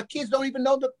our kids don't even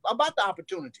know about the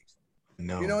opportunities.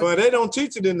 No, but they don't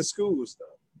teach it in the schools,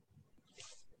 though.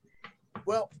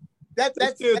 Well, they're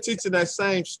still teaching that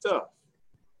same stuff.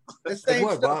 The same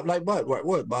what, stuff. Bob? Like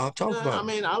what, Bob? Talk about. I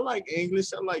mean, I like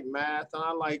English, I like math, and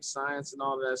I like science and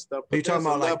all of that stuff. Are you talking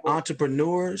about like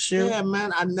entrepreneurship? Yeah,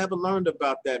 man. I never learned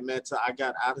about that, man, till I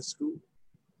got out of school.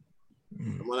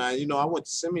 When I went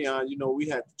to Simeon, we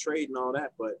had to trade and all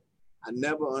that, but I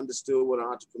never understood what an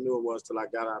entrepreneur was till I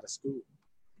got out of school.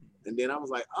 And then I was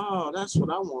like, oh, that's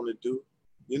what I want to do,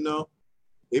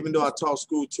 Even though I taught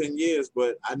school 10 years,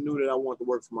 but I knew that I wanted to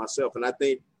work for myself. And I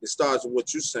think it starts with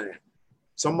what you're saying.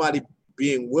 Somebody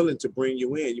being willing to bring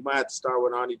you in. You might have to start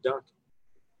with Arnie Duncan.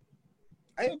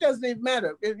 It doesn't even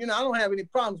matter. I don't have any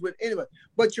problems with anybody.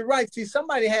 But you're right. See,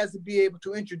 somebody has to be able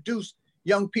to introduce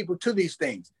young people to these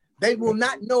things. They will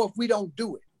not know if we don't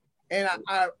do it. And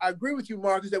I agree with you,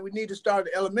 Marcus, that we need to start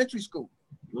at elementary school,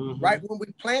 right? When we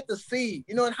plant the seed.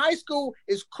 In high school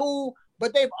is cool,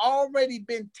 but they've already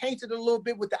been tainted a little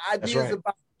bit with the ideas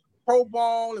about pro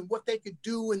ball and what they could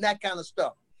do and that kind of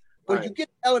stuff. But you get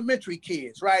elementary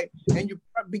kids, right? And you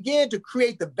begin to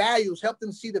create the values, help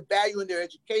them see the value in their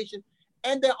education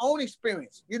and their own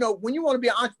experience. When you want to be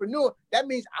an entrepreneur, that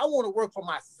means I want to work for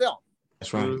myself.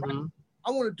 That's right. I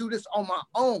want to do this on my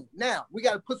own. Now, we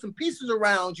got to put some pieces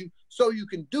around you so you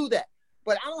can do that.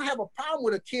 But I don't have a problem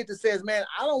with a kid that says, man,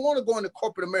 I don't want to go into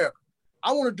corporate America.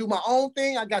 I want to do my own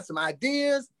thing. I got some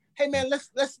ideas. Hey, man, let's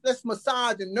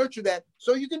massage and nurture that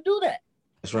so you can do that.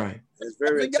 That's right. It's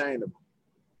very attainable.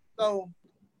 So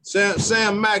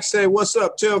Sam Mack say, what's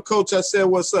up? Tell Coach I said,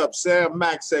 what's up? Sam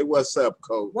Mack say, what's up,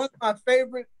 Coach? One of my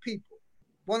favorite people,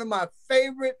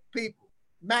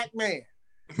 Mac Man.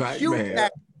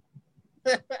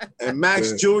 And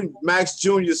Max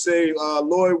Jr. say,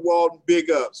 Lloyd Walton, big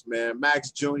ups, man.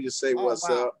 Max Jr. say, what's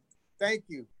up? Thank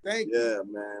you. Yeah,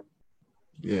 man.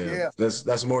 Yeah.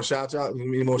 That's more shout out.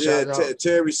 More shout out.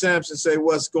 Terry Sampson say,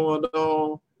 what's going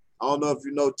on? I don't know if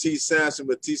you know T. Sampson,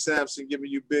 but T. Sampson giving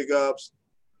you big ups.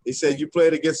 He said you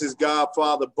played against his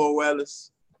godfather, Bo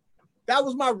Ellis. That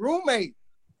was my roommate.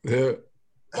 Yeah.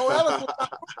 Bo Ellis was my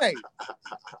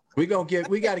roommate.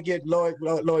 We got to get Lloyd.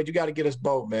 Lloyd, you got to get us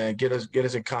Bo, man. Get us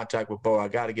in contact with Bo. I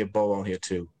got to get Bo on here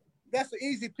too. That's an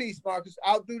easy piece, Marcus.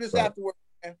 I'll do this afterwards,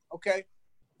 man. Okay.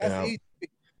 That's an easy piece.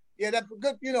 Yeah, that's a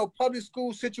good, public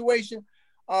school situation.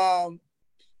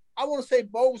 I want to say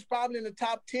Bo was probably in the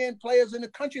top 10 players in the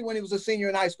country when he was a senior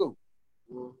in high school.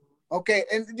 Okay,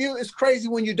 and it's crazy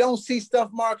when you don't see stuff,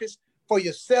 Marcus, for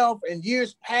yourself and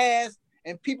years pass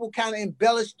and people kind of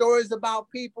embellish stories about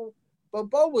people. But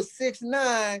Bo was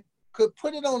 6'9", could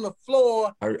put it on the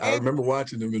floor. I remember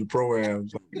watching him in the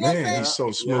programs. Man, he's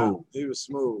so smooth. Yeah, he was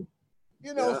smooth.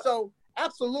 So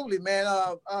absolutely, man.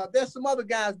 There's some other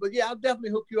guys, but yeah, I'll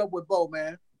definitely hook you up with Bo,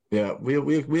 man. Yeah,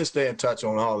 we'll stay in touch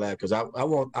on all that because I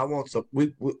want some.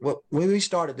 When we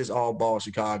started this all ball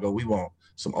Chicago, we want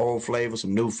some old flavor,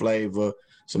 some new flavor,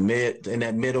 some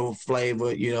middle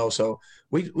flavor. So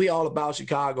we all about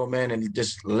Chicago, man, and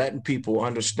just letting people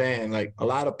understand. Like a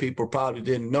lot of people probably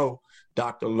didn't know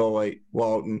Dr. Lloyd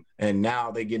Walton, and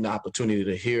now they get an opportunity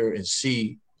to hear and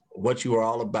see what you are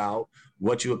all about,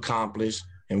 what you accomplished,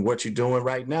 and what you're doing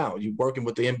right now. You're working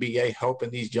with the NBA, helping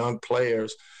these young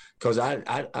players. Because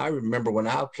I remember when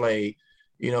I played,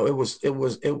 it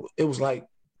was like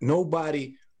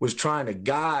nobody was trying to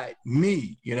guide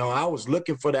me. I was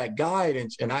looking for that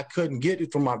guidance and I couldn't get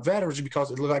it from my veterans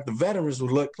because it looked like the veterans would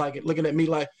looking at me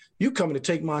like, you coming to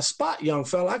take my spot, young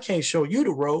fella. I can't show you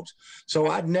the ropes. So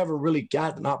I never really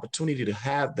got an opportunity to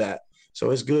have that. So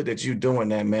it's good that you're doing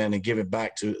that, man, and giving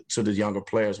back to the younger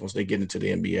players once they get into the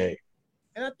NBA.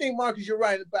 And I think, Marcus, you're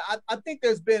right. But I think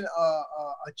there's been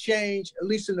a change, at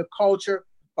least in the culture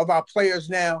of our players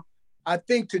now. I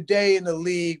think today in the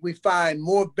league, we find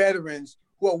more veterans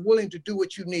who are willing to do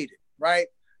what you needed, right?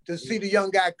 To see the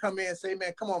young guy come in and say,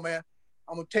 man, come on, man.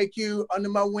 I'm going to take you under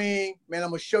my wing. Man, I'm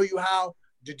going to show you how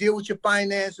to deal with your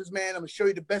finances, man. I'm going to show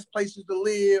you the best places to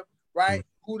live, right?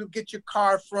 Who to get your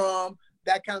car from,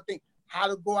 that kind of thing. How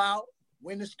to go out,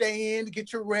 when to stay in to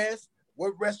get your rest,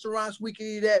 what restaurants we can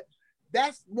eat at.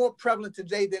 That's more prevalent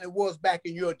today than it was back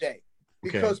in your day.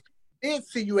 Because people did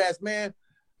see you as, man,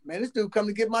 this dude come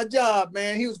to get my job,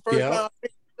 man. He was first round.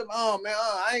 Oh, man,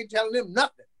 I ain't telling him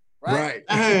nothing, right?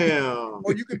 Damn.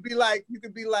 Or you could be like,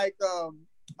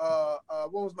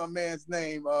 what was my man's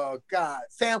name?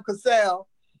 Sam Cassell.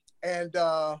 And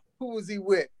who was he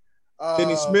with?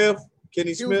 Kenny Smith.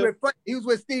 He was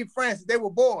with Steve Francis. They were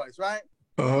boys, right?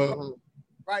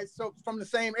 Right. So from the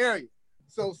same area.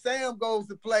 So Sam goes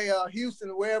to play Houston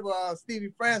or wherever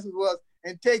Stevie Francis was,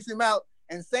 and takes him out.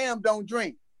 And Sam don't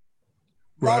drink.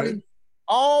 Brought him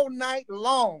all night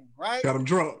long, right? Got him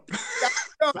drunk.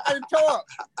 Got him tore up.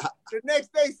 The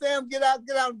next day, Sam get out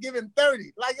and give him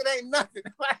 30, like it ain't nothing.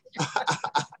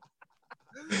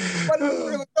 But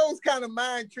it was those kind of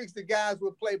mind tricks that guys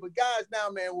would play. But guys now,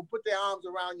 man, will put their arms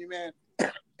around you, man,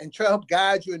 and try to help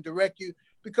guide you and direct you,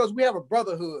 because we have a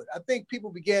brotherhood. I think people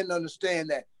began to understand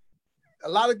that. A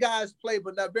lot of guys play,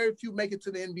 but not very few make it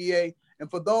to the NBA.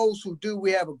 And for those who do,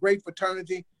 we have a great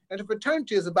fraternity. And the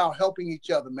fraternity is about helping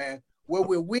each other, man. Where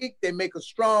we're weak, they make us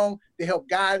strong. They help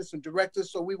guide us and direct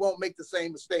us so we won't make the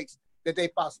same mistakes that they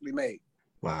possibly made.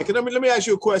 Wow. Hey, let me ask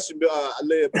you a question,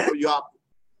 Aliyah, before you hop.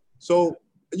 So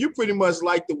you pretty much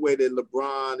like the way that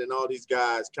LeBron and all these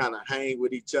guys kind of hang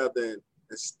with each other and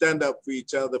stand up for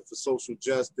each other for social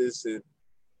justice and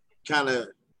kind of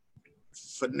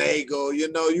finagle.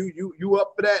 You know, you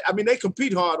up for that? I mean, they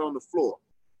compete hard on the floor.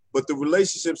 But the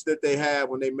relationships that they have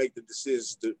when they make the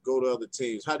decisions to go to other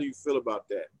teams, how do you feel about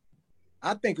that?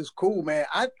 I think it's cool, man.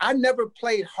 I never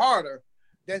played harder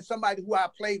than somebody who I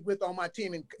played with on my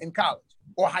team in college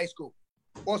or high school,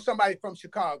 or somebody from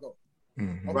Chicago.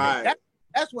 Mm-hmm. Okay? Right.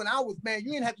 That's when I was, man,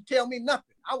 you didn't have to tell me nothing.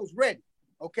 I was ready,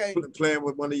 okay? Playing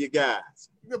with one of your guys.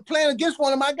 You're playing against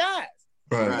one of my guys.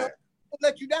 Right. You know, I'll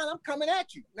let you down, I'm coming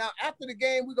at you. Now, after the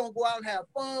game, we're going to go out and have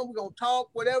fun. We're going to talk,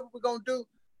 whatever we're going to do.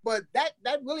 But that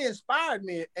really inspired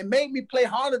me and made me play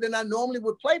harder than I normally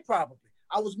would play probably.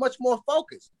 I was much more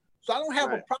focused. So I don't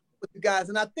have a problem with the guys.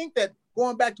 And I think that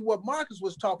going back to what Marcus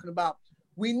was talking about,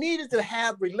 we needed to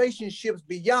have relationships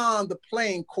beyond the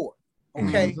playing court,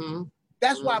 okay? Mm-hmm.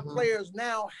 That's why players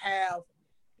now have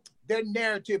their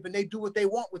narrative and they do what they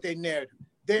want with their narrative.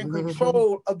 They're in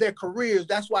control of their careers.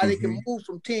 That's why they can move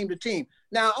from team to team.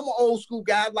 Now, I'm an old school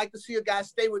guy. I'd like to see a guy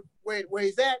stay with where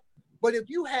he's at. But if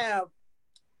you have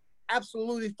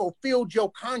absolutely fulfilled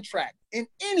your contract in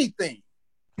anything,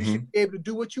 you should be able to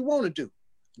do what you want to do.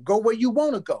 Go where you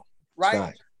want to go,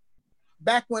 right?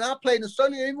 Back when I played in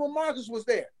Sunday, even when Marcus was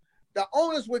there, the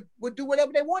owners would do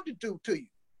whatever they wanted to do to you.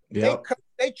 Yep.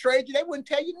 They trade you. They wouldn't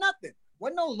tell you nothing.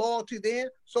 Wasn't no loyalty then.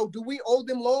 So do we owe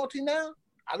them loyalty now?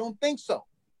 I don't think so.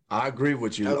 I agree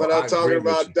with you. That's what I'm talking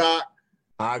about, Doc.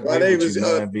 I agree with you,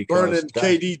 man, burning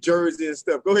KD jersey and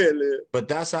stuff. Go ahead, Liv. But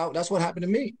that's what happened to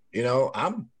me. You know,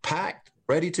 I'm packed,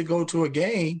 ready to go to a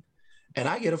game, and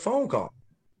I get a phone call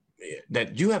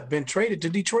that you have been traded to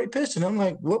Detroit Pistons. I'm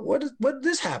like, what did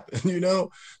this happen? You know?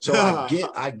 So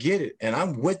I get it. And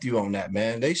I'm with you on that,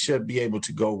 man. They should be able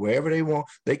to go wherever they want.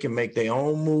 They can make their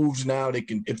own moves now. They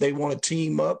can, if they want to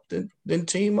team up, then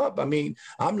team up. I mean,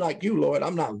 I'm like you, Lord.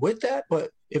 I'm not with that, but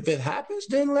if it happens,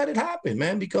 then let it happen,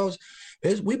 man, because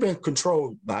we've been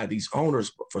controlled by these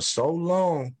owners for so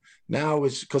long. Now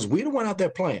it's because we the one out there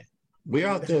playing. We're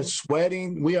out there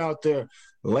sweating. We're out there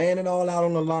laying it all out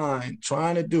on the line,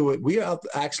 trying to do it. We are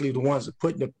actually the ones that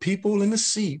putting the people in the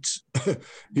seats,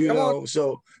 you know.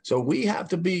 So we have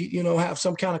to be, you know, have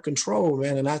some kind of control,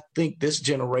 man. And I think this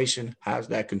generation has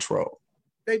that control.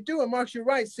 They do, and Mark, you're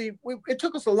right. See, it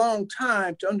took us a long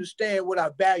time to understand what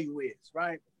our value is,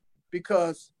 right?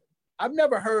 Because I've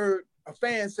never heard a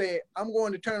fan say, "I'm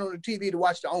going to turn on the TV to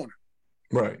watch the owner."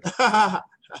 Right. I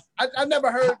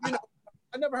never heard, you know.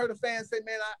 I never heard a fan say,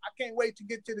 man, I can't wait to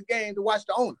get to the game to watch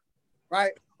the owner,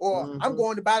 right? Or I'm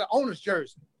going to buy the owner's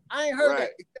jersey. I ain't heard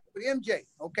that except with MJ,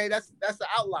 okay? That's the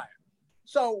outlier.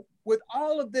 So with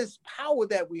all of this power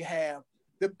that we have,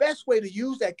 the best way to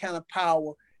use that kind of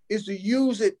power is to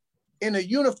use it in a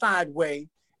unified way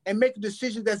and make a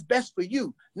decision that's best for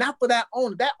you, not for that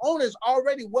owner. That owner is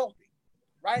already wealthy,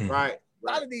 right? Right.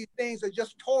 A lot of these things are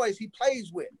just toys he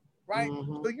plays with, right?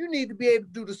 So you need to be able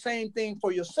to do the same thing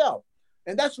for yourself.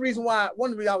 And that's the reason why,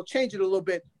 one of the reasons I'll change it a little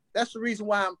bit. That's the reason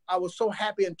why I was so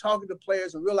happy in talking to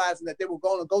players and realizing that they were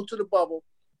going to go to the bubble,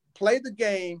 play the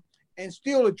game, and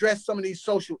still address some of these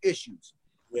social issues.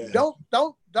 Yeah.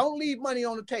 Don't leave money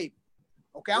on the table.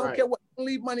 Okay, I don't care what, don't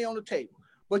leave money on the table.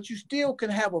 But you still can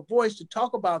have a voice to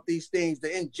talk about these things,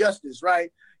 the injustice,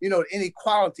 right? You know, the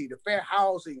inequality, the fair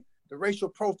housing, the racial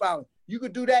profiling. You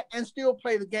could do that and still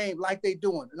play the game like they're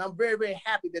doing. And I'm very, very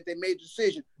happy that they made the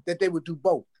decision that they would do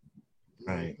both.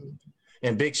 Right.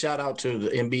 And big shout out to the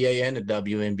NBA and the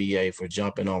WNBA for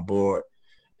jumping on board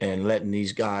and letting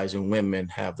these guys and women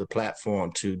have the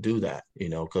platform to do that, you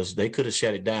know, because they could have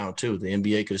shut it down too. The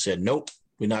NBA could have said, nope,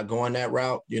 we're not going that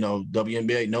route. You know,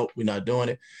 WNBA, nope, we're not doing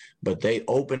it. But they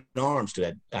opened arms to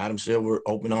that. Adam Silver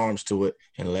opened arms to it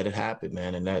and let it happen,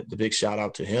 man. And that the big shout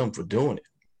out to him for doing it.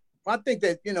 I think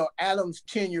that, you know, Adam's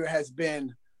tenure has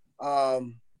been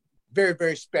very,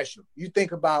 very special. You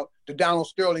think about the Donald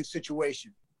Sterling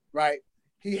situation, right?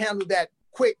 He handled that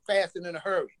quick, fast, and in a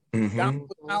hurry. Mm-hmm.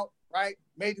 Donald was out, right?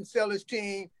 Made him sell his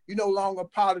team. You're no longer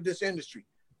part of this industry.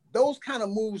 Those kind of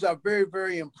moves are very,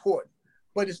 very important.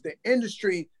 But it's the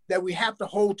industry that we have to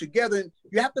hold together. And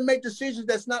you have to make decisions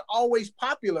that's not always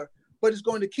popular, but it's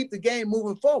going to keep the game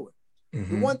moving forward.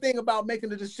 Mm-hmm. The one thing about making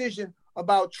the decision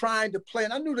about trying to play,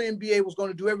 and I knew the NBA was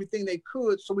going to do everything they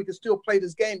could so we could still play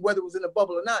this game, whether it was in a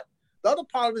bubble or not. The other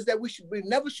part of it is that we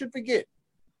never should forget,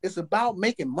 it's about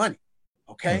making money,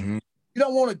 okay? Mm-hmm. You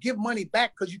don't want to give money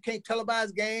back because you can't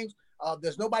televise games.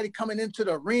 There's nobody coming into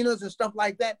the arenas and stuff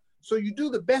like that. So you do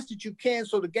the best that you can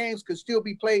so the games can still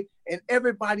be played and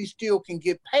everybody still can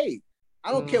get paid.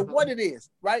 I don't care what it is,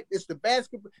 right? It's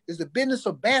the business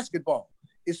of basketball.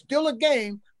 It's still a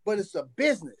game, but it's a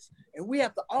business. And we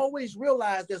have to always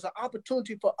realize there's an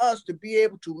opportunity for us to be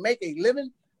able to make a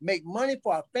living, make money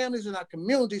for our families and our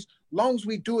communities, as long as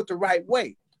we do it the right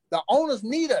way. The owners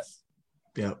need us.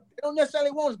 Yeah. They don't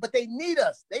necessarily want us, but they need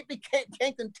us. They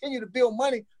can't continue to build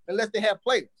money unless they have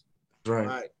players.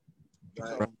 Right.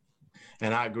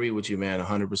 And I agree with you, man,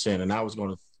 100%. And I was going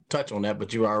to touch on that,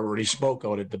 but you already spoke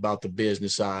on it about the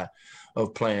business side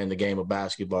of playing the game of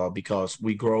basketball, because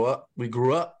we grew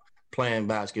up playing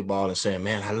basketball and saying,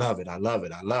 man, I love it. I love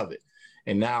it. I love it.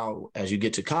 And now as you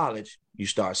get to college, you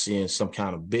start seeing some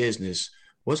kind of business.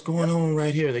 What's going on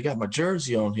right here? They got my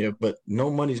jersey on here, but no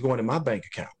money's going in my bank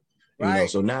account. You know,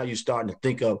 so now you're starting to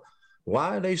think of,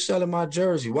 why are they selling my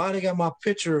jersey? Why they got my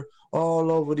picture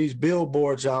all over these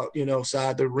billboards out, you know,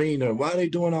 side the arena? Why are they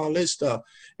doing all this stuff?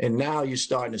 And now you're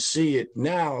starting to see it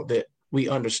now that we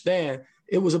understand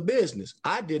it was a business.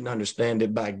 I didn't understand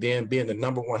it back then, being the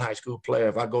 #1 high school player.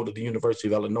 If I go to the University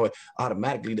of Illinois,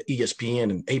 automatically the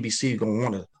ESPN and ABC is going to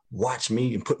want to watch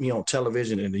me and put me on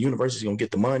television, and the university is going to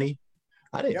get the money.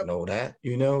 I didn't know that,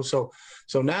 you know. So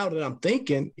now that I'm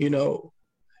thinking, you know,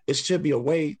 it should be a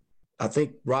way. I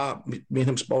think Rob, me and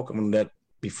him spoke on that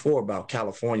before about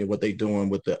California, what they doing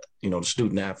with the, you know, the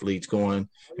student athletes going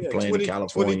and playing in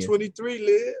California. 2023,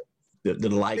 Liv. The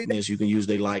likeness, you can use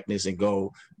their likeness and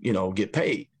go, you know, get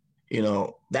paid. You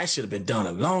know, that should have been done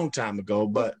a long time ago.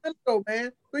 But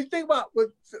man, when you think about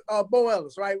with Bo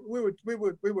Ellis, right? We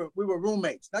were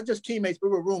roommates, not just teammates. We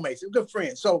were roommates. We were good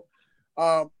friends. So,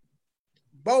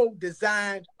 Bo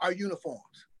designed our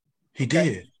uniforms. He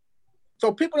did.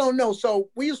 So people don't know. So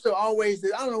we used to always,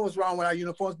 I don't know what's wrong with our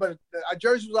uniforms, but our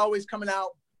jerseys was always coming out.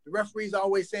 The referees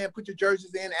always saying, put your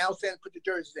jerseys in. Al saying, put your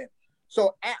jerseys in.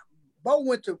 So Bo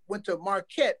went to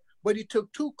Marquette, but he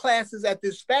took 2 classes at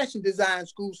this fashion design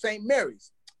school, St.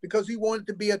 Mary's, because he wanted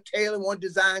to be a tailor and wanted to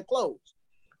design clothes.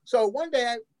 So one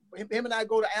day, him and I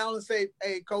go to Al and say,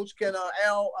 hey, Coach, can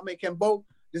Bo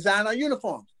design our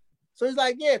uniforms? So he's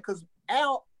like, yeah, because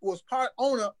Al was part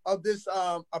owner of this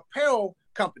apparel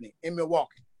company in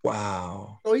Milwaukee.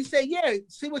 Wow. So he said, yeah,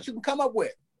 see what you can come up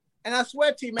with. And I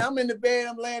swear to you, man, I'm in the bed,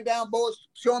 I'm laying down, Bo's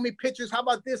showing me pictures. How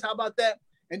about this? How about that?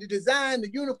 And to design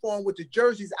the uniform with the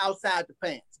jerseys outside the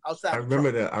pants, outside. I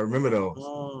remember that. I remember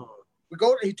those.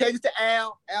 He takes it to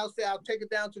Al. Al said, I'll take it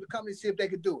down to the company, see if they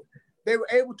could do it. They were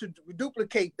able to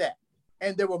duplicate that.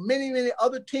 And there were many, many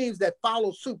other teams that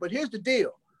followed suit. But here's the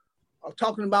deal. I'm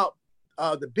talking about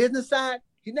the business side.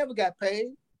 He never got paid.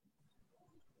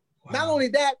 Wow. Not only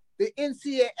that, the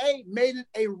NCAA made it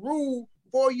a rule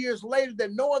 4 years later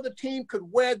that no other team could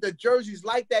wear the jerseys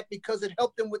like that because it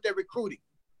helped them with their recruiting.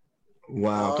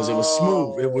 Wow, because it was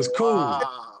smooth. It was cool.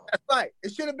 Wow. That's right.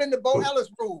 It should have been the Bo Ellis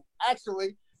rule,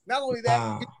 actually. Not only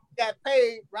that, he got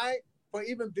paid, right, for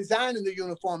even designing the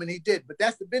uniform, and he did. But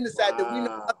that's the business side that we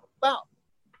know nothing about.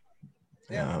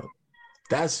 Yeah.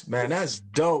 That's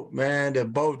dope, man,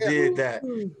 that Bo did that.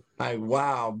 Like,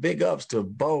 wow, big ups to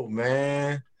Bo,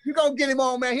 man. You gonna get him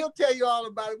on, man. He'll tell you all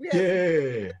about Yeah,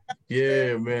 it.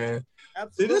 yeah, man.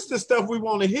 See, this is the stuff we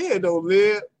want to hear, though,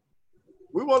 Lib.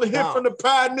 We want to hear from the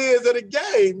pioneers of the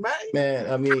game, man. Man,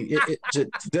 I mean,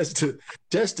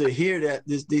 just to hear that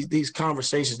these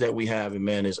conversations that we have,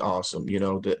 man, is awesome. You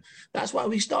know, that's why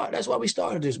we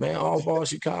started this, man. All Ball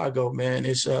Chicago, man.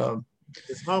 It's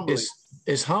humbling.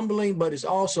 It's humbling, but it's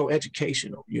also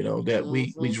educational. You know, that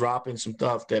we drop in some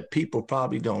stuff that people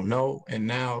probably don't know, and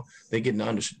now they get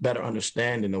a better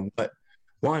understanding of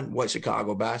what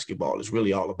Chicago basketball is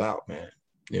really all about, man.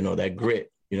 You know, that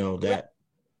grit. You know that.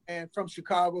 And from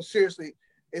Chicago, seriously,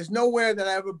 there's nowhere that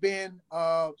I've ever been,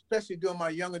 especially during my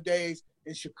younger days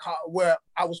in Chicago, where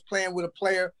I was playing with a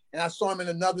player and I saw him in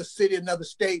another city, another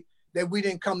state, that we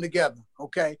didn't come together,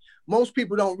 okay? Most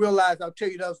people don't realize, I'll tell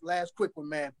you this last quick one,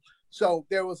 man. So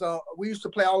we used to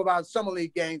play all of our summer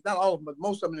league games, not all of them, but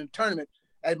most of them in the tournament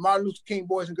at Martin Luther King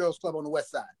Boys and Girls Club on the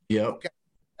West Side. Yeah. Okay.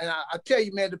 And I tell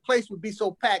you, man, the place would be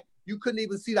so packed, you couldn't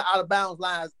even see the out of bounds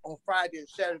lines on Friday and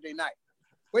Saturday night.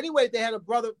 But anyway, they had a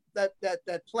brother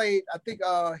that played. I think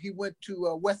he went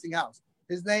to Westinghouse.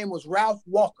 His name was Ralph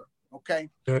Walker. Okay,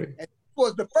 and he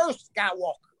was the first Guy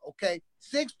Walker. Okay,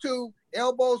 6'2",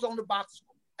 elbows on the box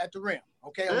at the rim.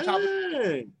 Okay, on top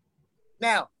of.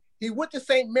 Now he went to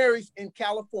St. Mary's in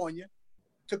California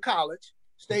to college.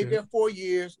 Stayed there 4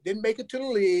 years. Didn't make it to the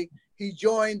league. He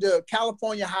joined the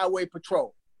California Highway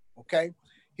Patrol. Okay,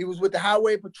 he was with the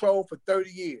Highway Patrol for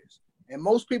 30 years, and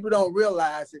most people don't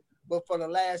realize it. But for the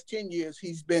last 10 years,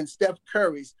 he's been Steph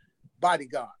Curry's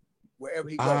bodyguard wherever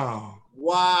he goes.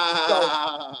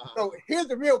 Wow. So here's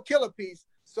the real killer piece.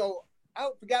 So I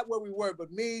forgot where we were,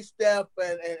 but me, Steph,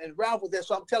 and Ralph was there.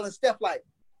 So I'm telling Steph, like,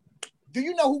 do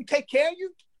you know who take care of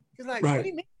you? He's like, What do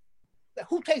you mean?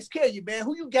 Who takes care of you, man?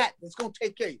 Who you got that's going to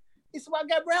take care of you? He said, well, I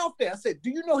got Ralph there. I said, do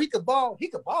you know he could ball? He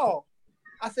could ball.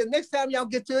 I said, next time y'all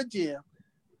get to a gym,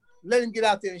 let him get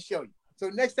out there and show you. So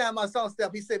next time I saw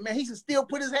Steph, he said, man, he should still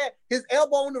put his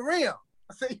elbow on the rim.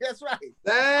 I said, that's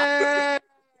right.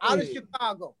 Out of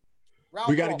Chicago. Ralph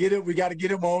we got to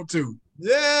get him on too.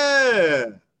 Yeah.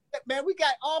 Man, we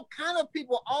got all kind of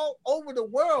people all over the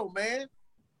world, man,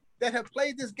 that have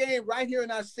played this game right here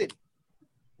in our city.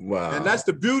 Wow. And that's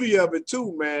the beauty of it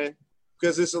too, man.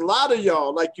 Because it's a lot of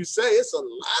y'all. Like you say, it's a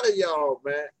lot of y'all,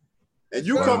 man. And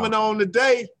you coming on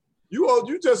today,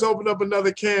 you just opened up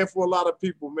another can for a lot of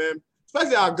people, man.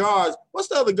 Especially our guards. What's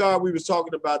the other guard we was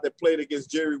talking about that played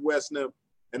against Jerry West and them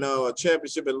in a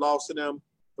championship and lost to them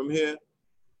from here?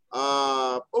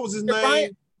 What was his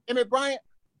name? Emmett Bryant.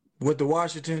 With the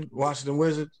Washington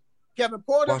Wizards? Kevin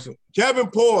Porter. Kevin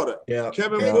Porter. Yeah.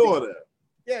 Kevin Porter.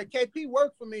 Yeah, KP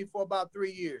worked for me for about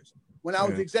 3 years when I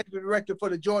was executive director for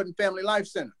the Jordan Family Life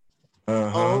Center.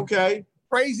 Oh, okay.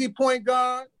 Crazy point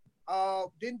guard.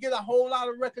 Didn't get a whole lot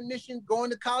of recognition going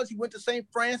to college. He went to St.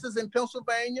 Francis in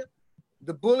Pennsylvania.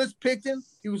 The Bullets picked him.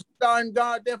 He was starting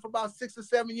guard there for about 6 or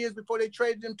 7 years before they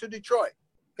traded him to Detroit.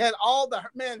 Had all the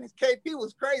his KP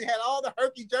was crazy. Had all the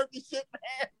herky jerky shit,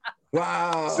 man.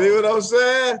 Wow. See what I'm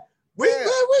saying? We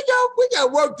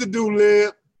got work to do,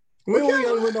 Lib. We don't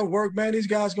got with no work, man. These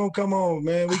guys gonna come on,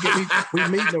 man. We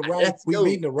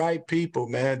meeting the right people,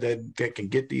 man. That can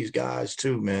get these guys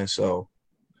too, man. So.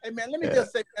 Hey man, let me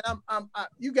just say, man,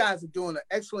 you guys are doing an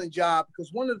excellent job,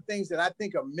 because one of the things that I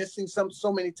think are missing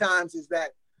so many times is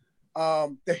that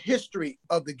the history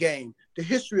of the game, the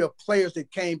history of players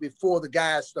that came before the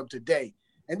guys of today,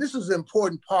 and this is an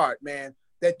important part, man.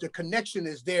 That the connection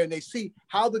is there, and they see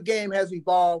how the game has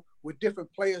evolved with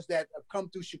different players that have come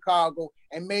through Chicago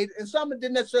and some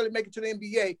didn't necessarily make it to the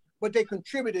NBA, but they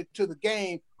contributed to the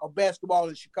game of basketball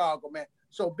in Chicago, man.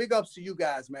 So big ups to you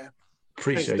guys, man.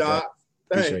 Appreciate that.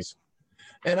 Thanks.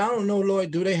 And I don't know,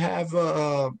 Lloyd, do they have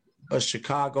a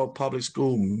Chicago public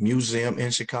school museum in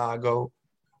Chicago?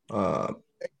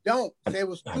 They don't. There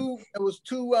was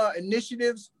two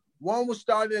initiatives. One was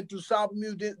started at DuSable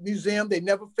Museum. They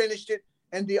never finished it.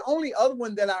 And the only other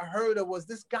one that I heard of was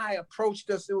this guy approached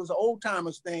us. It was an old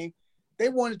timers thing. They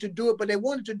wanted to do it, but they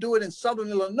wanted to do it in Southern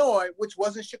Illinois, which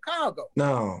wasn't Chicago.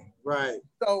 No. Right.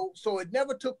 So it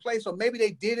never took place, or maybe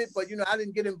they did it, but I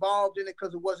didn't get involved in it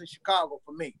because it wasn't Chicago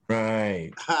for me.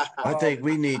 Right. I think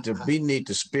we need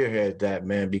to spearhead that,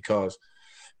 man, because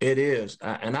it is.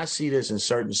 And I see this in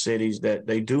certain cities that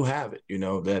they do have it,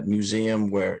 that museum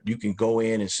where you can go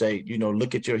in and say,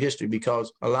 look at your history,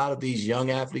 because a lot of these young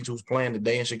athletes who's playing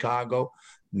today in Chicago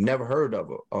never heard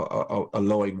of a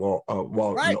Lloyd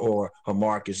Walton, right, or a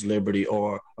Marcus Liberty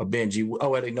or a Benji. Oh,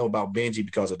 well, they know about Benji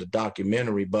because of the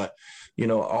documentary, but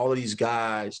all of these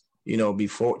guys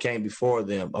came before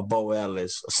them, a Bo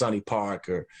Ellis, a Sonny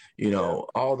Parker,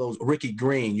 all those, Ricky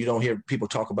Green. You don't hear people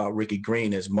talk about Ricky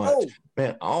Green as much. Oh.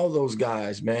 Man, all those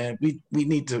guys, man, we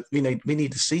need to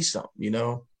see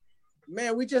something,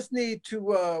 Man, we just need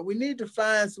to we need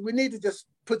to just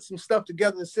put some stuff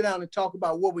together and sit down and talk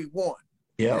about what we want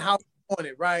and how we want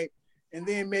it, right? And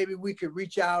then maybe we could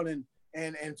reach out and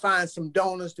find some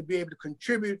donors to be able to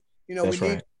contribute. That's we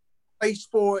need right. a place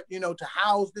for it, to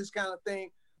house this kind of thing.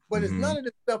 But it's none of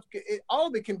this stuff. All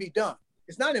of it can be done.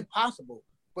 It's not impossible,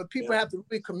 but people have to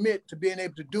really commit to being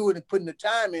able to do it and putting the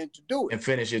time in to do it and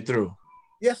finish it through.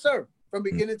 Yes, sir. From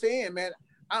beginning to end, man.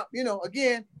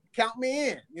 Again, count me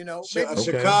in.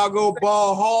 Chicago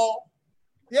Ball Hall.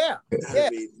 Yeah.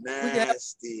 That'd be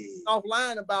nasty.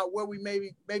 Offline about where we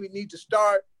maybe need to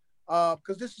start,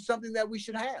 because this is something that we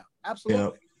should have.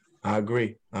 Absolutely. Yeah, I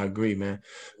agree, man.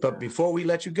 But before we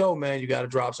let you go, man, you got to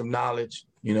drop some knowledge,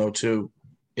 too.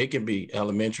 It can be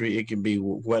elementary. It can be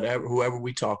whoever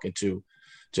we talking to.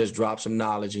 Just drop some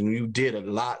knowledge. And you did a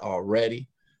lot already.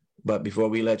 But before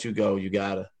we let you go, you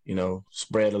got to,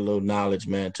 spread a little knowledge,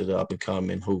 man, to the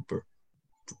up-and-coming hooper.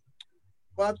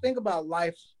 Well, I think about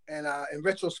life, and in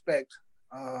retrospect,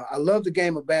 I love the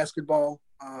game of basketball.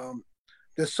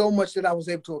 There's so much that I was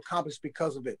able to accomplish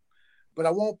because of it. But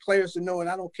I want players to know, and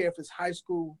I don't care if it's high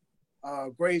school,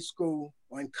 grade school,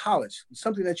 or in college, it's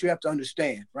something that you have to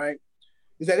understand, right?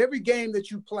 Is that every game that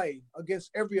you play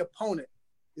against every opponent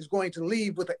is going to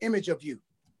leave with an image of you.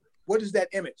 What is that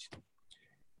image?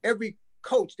 Every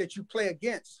coach that you play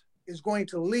against is going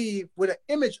to leave with an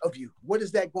image of you. What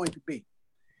is that going to be?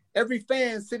 Every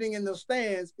fan sitting in those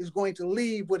stands is going to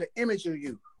leave with an image of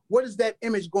you. What is that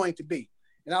image going to be?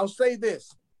 And I'll say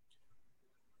this,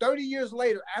 30 years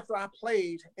later, after I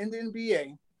played in the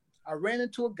NBA, I ran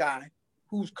into a guy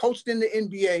who's coached in the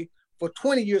NBA for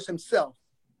 20 years himself,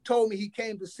 told me he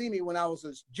came to see me when I was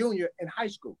a junior in high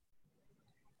school.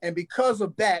 And because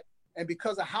of that, and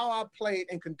because of how I played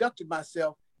and conducted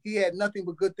myself, he had nothing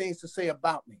but good things to say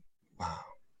about me. Wow.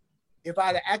 If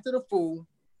I'd have acted a fool,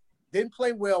 didn't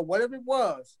play well, whatever it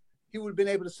was, he would have been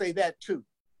able to say that too.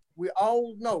 We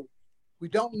all know, we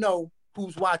don't know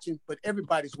who's watching, but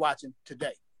everybody's watching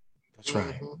today. That's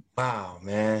right. Wow,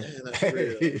 man. That's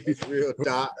real. That's real,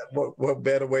 Doc. What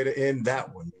better way to end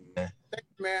that one, man? Thank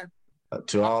you, man.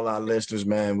 To all our listeners,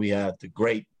 man, we have the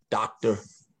great Dr.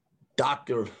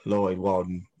 Lloyd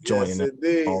Walton joining us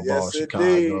on Ball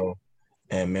Chicago.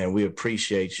 And, man, we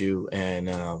appreciate you. And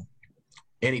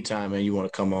anytime, man, you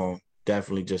want to come on,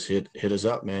 definitely just hit us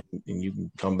up, man. And you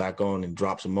can come back on and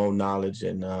drop some more knowledge.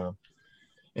 And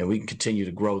we can continue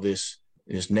to grow this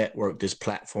network, this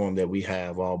platform that we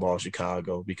have, All Ball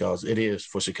Chicago, because it is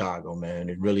for Chicago, man.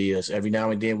 It really is. Every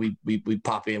now and then we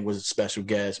pop in with a special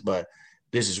guest, but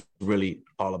this is really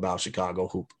all about Chicago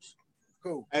Hoopers.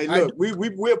 Cool. Hey, look,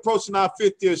 we're approaching our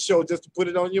 50th show, just to put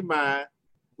it on your mind.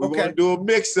 We're going to do a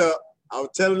mix-up. I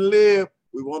was telling Liv,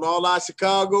 we want all our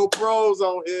Chicago pros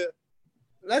on here.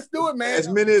 Let's do it, man. As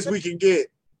many as we can get.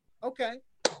 Okay.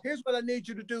 Here's what I need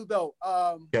you to do, though.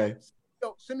 Okay.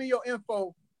 So send me your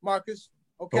info, Marcus.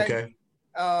 Okay.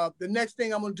 The next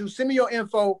thing I'm going to do, send me your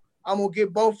info. I'm going to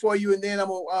get both for you, and then I'm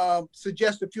going to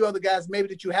suggest a few other guys maybe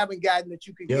that you haven't gotten that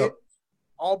you can get.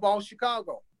 All Ball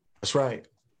Chicago. That's right.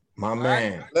 My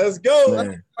man. Right. Let's go.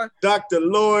 Man. Dr.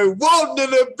 Lloyd Walton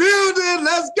in the building.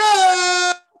 Let's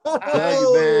go. Love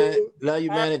you, man. Love you,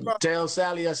 man. And tell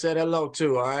Sally I said hello,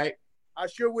 too, all right? I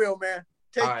sure will, man.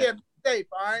 Take care. Be safe,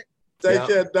 all right? Take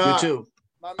care, Doc. You too.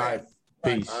 My man. All right.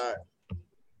 Peace. All right.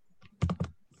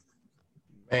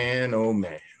 Man, oh,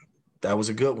 man. That was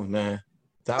a good one, man.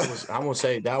 That was, I won't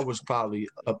say that was probably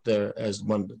up there as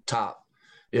one of the top,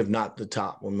 if not the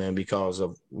top one, man, because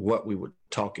of what we were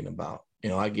talking about.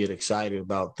 I get excited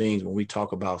about things when we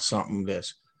talk about something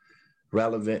that's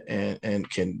relevant and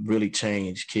can really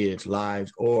change kids'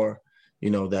 lives, or,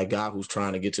 that guy who's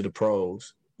trying to get to the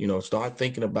pros, start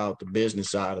thinking about the business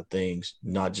side of things,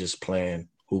 not just playing,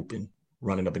 hooping,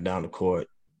 running up and down the court,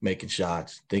 making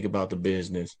shots. Think about the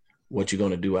business, what you're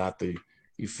going to do after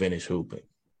you finish hooping.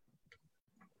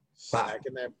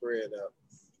 Stacking that bread up.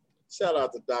 Shout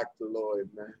out to Dr. Lloyd,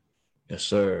 man. Yes,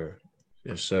 sir.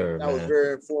 Yes, sir. That was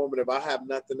very informative. I have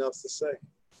nothing else to say.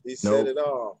 He said it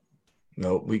all.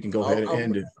 No, we can go ahead and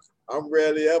end it. I'm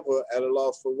rarely ever at a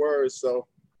loss for words. So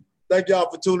thank y'all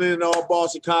for tuning in on Ball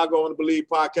Chicago on the Believe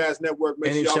Podcast Network.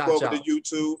 Make sure y'all go over to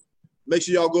YouTube. Make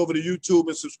sure y'all go over to YouTube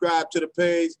and subscribe to the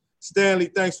page. Stanley,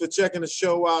 thanks for checking the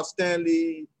show out.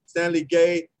 Stanley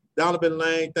Gay, Donovan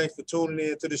Lang, thanks for tuning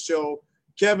in to the show.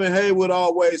 Kevin Haywood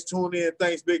always tune in.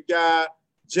 Thanks, big guy.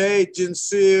 Jay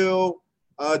Gensil,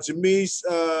 Jamise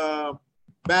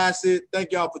Bassett,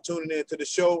 thank y'all for tuning in to the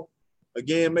show.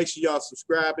 Again, make sure y'all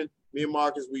subscribing. Me and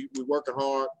Marcus, we working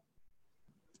hard.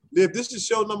 Liv, this is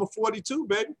show number 42,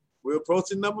 baby. We're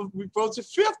approaching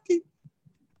 50.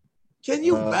 Can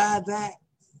you buy that?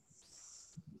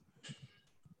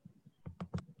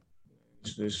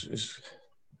 It's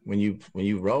when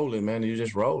you rolling, man, you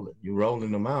just rolling. You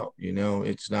rolling them out. You know,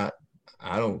 it's not.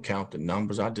 I don't count the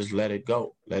numbers. I just let it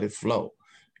go, let it flow.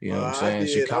 You know what I'm saying?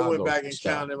 Chicago. I went back and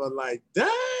counted them. I'm like, damn.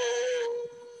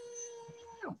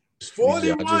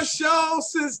 41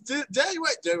 shows since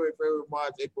January, February,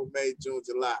 March, April, May, June,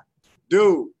 July.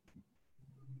 Dude,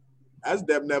 that's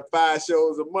damn near 5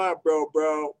 shows a month,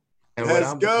 bro. And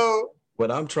let's go.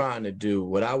 What I'm trying to do,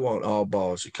 what I want All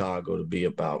Ball Chicago to be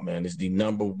about, man, is the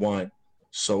 #1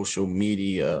 social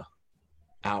media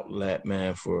outlet,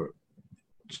 man, for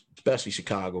especially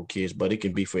Chicago kids, but it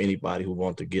can be for anybody who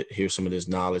wants to hear some of this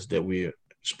knowledge that we're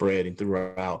spreading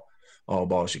throughout All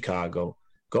Ball Chicago.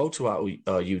 Go to our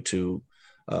YouTube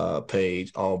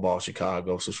page, All Ball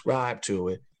Chicago. Subscribe to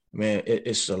it. Man,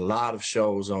 it's a lot of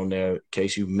shows on there. In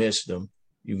case you missed them,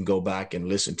 you can go back and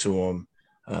listen to them.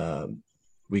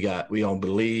 We on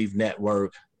Believe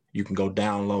Network. You can go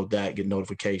download that, get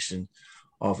notification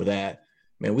off of that.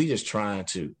 Man, we just trying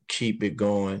to keep it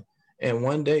going. And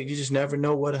one day, you just never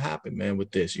know what'll happen, man,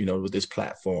 with this, with this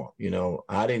platform.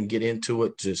 I didn't get into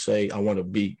it to say I want to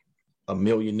be a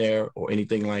millionaire or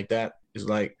anything like that. It's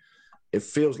like, it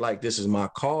feels like this is my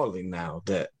calling now,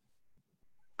 that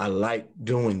I like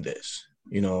doing this,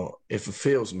 it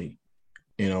fulfills me,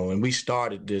 and we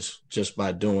started this just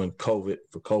by doing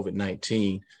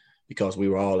COVID-19 because we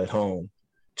were all at home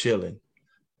chilling,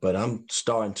 but I'm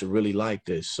starting to really like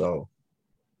this. So,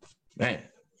 man,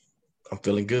 I'm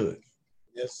feeling good.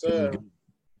 Yes, sir.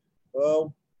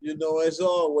 Well, as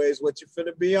always, what you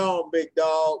finna be on, big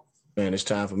dog? Man, it's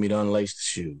time for me to unlace the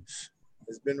shoes.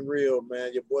 It's been real,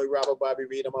 man. Your boy Robert Bobby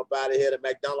Reed. I'm up out of here. The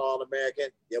McDonald All-American.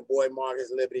 Your boy Marcus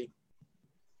Liberty.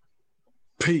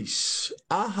 Peace.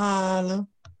 I holla.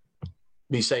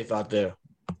 Be safe out there.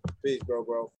 Peace,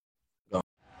 bro.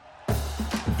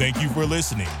 Thank you for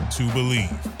listening to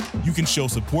Believe. You can show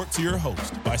support to your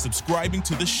host by subscribing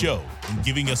to the show and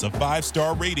giving us a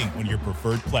 5-star rating on your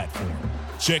preferred platform.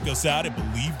 Check us out at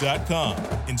Believe.com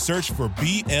and search for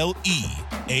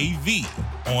BLEAV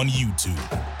on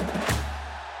YouTube.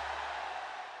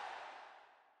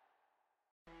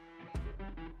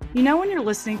 When you're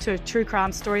listening to a true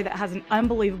crime story that has an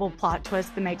unbelievable plot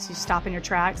twist that makes you stop in your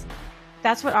tracks?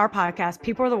 That's what our podcast,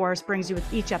 People Are the Worst, brings you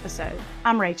with each episode.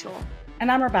 I'm Rachel.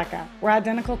 And I'm Rebecca. We're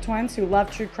identical twins who love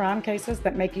true crime cases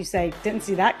that make you say, didn't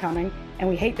see that coming, and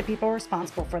we hate the people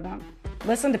responsible for them.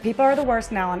 Listen to People Are the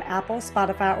Worst now on Apple,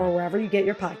 Spotify, or wherever you get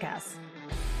your podcasts.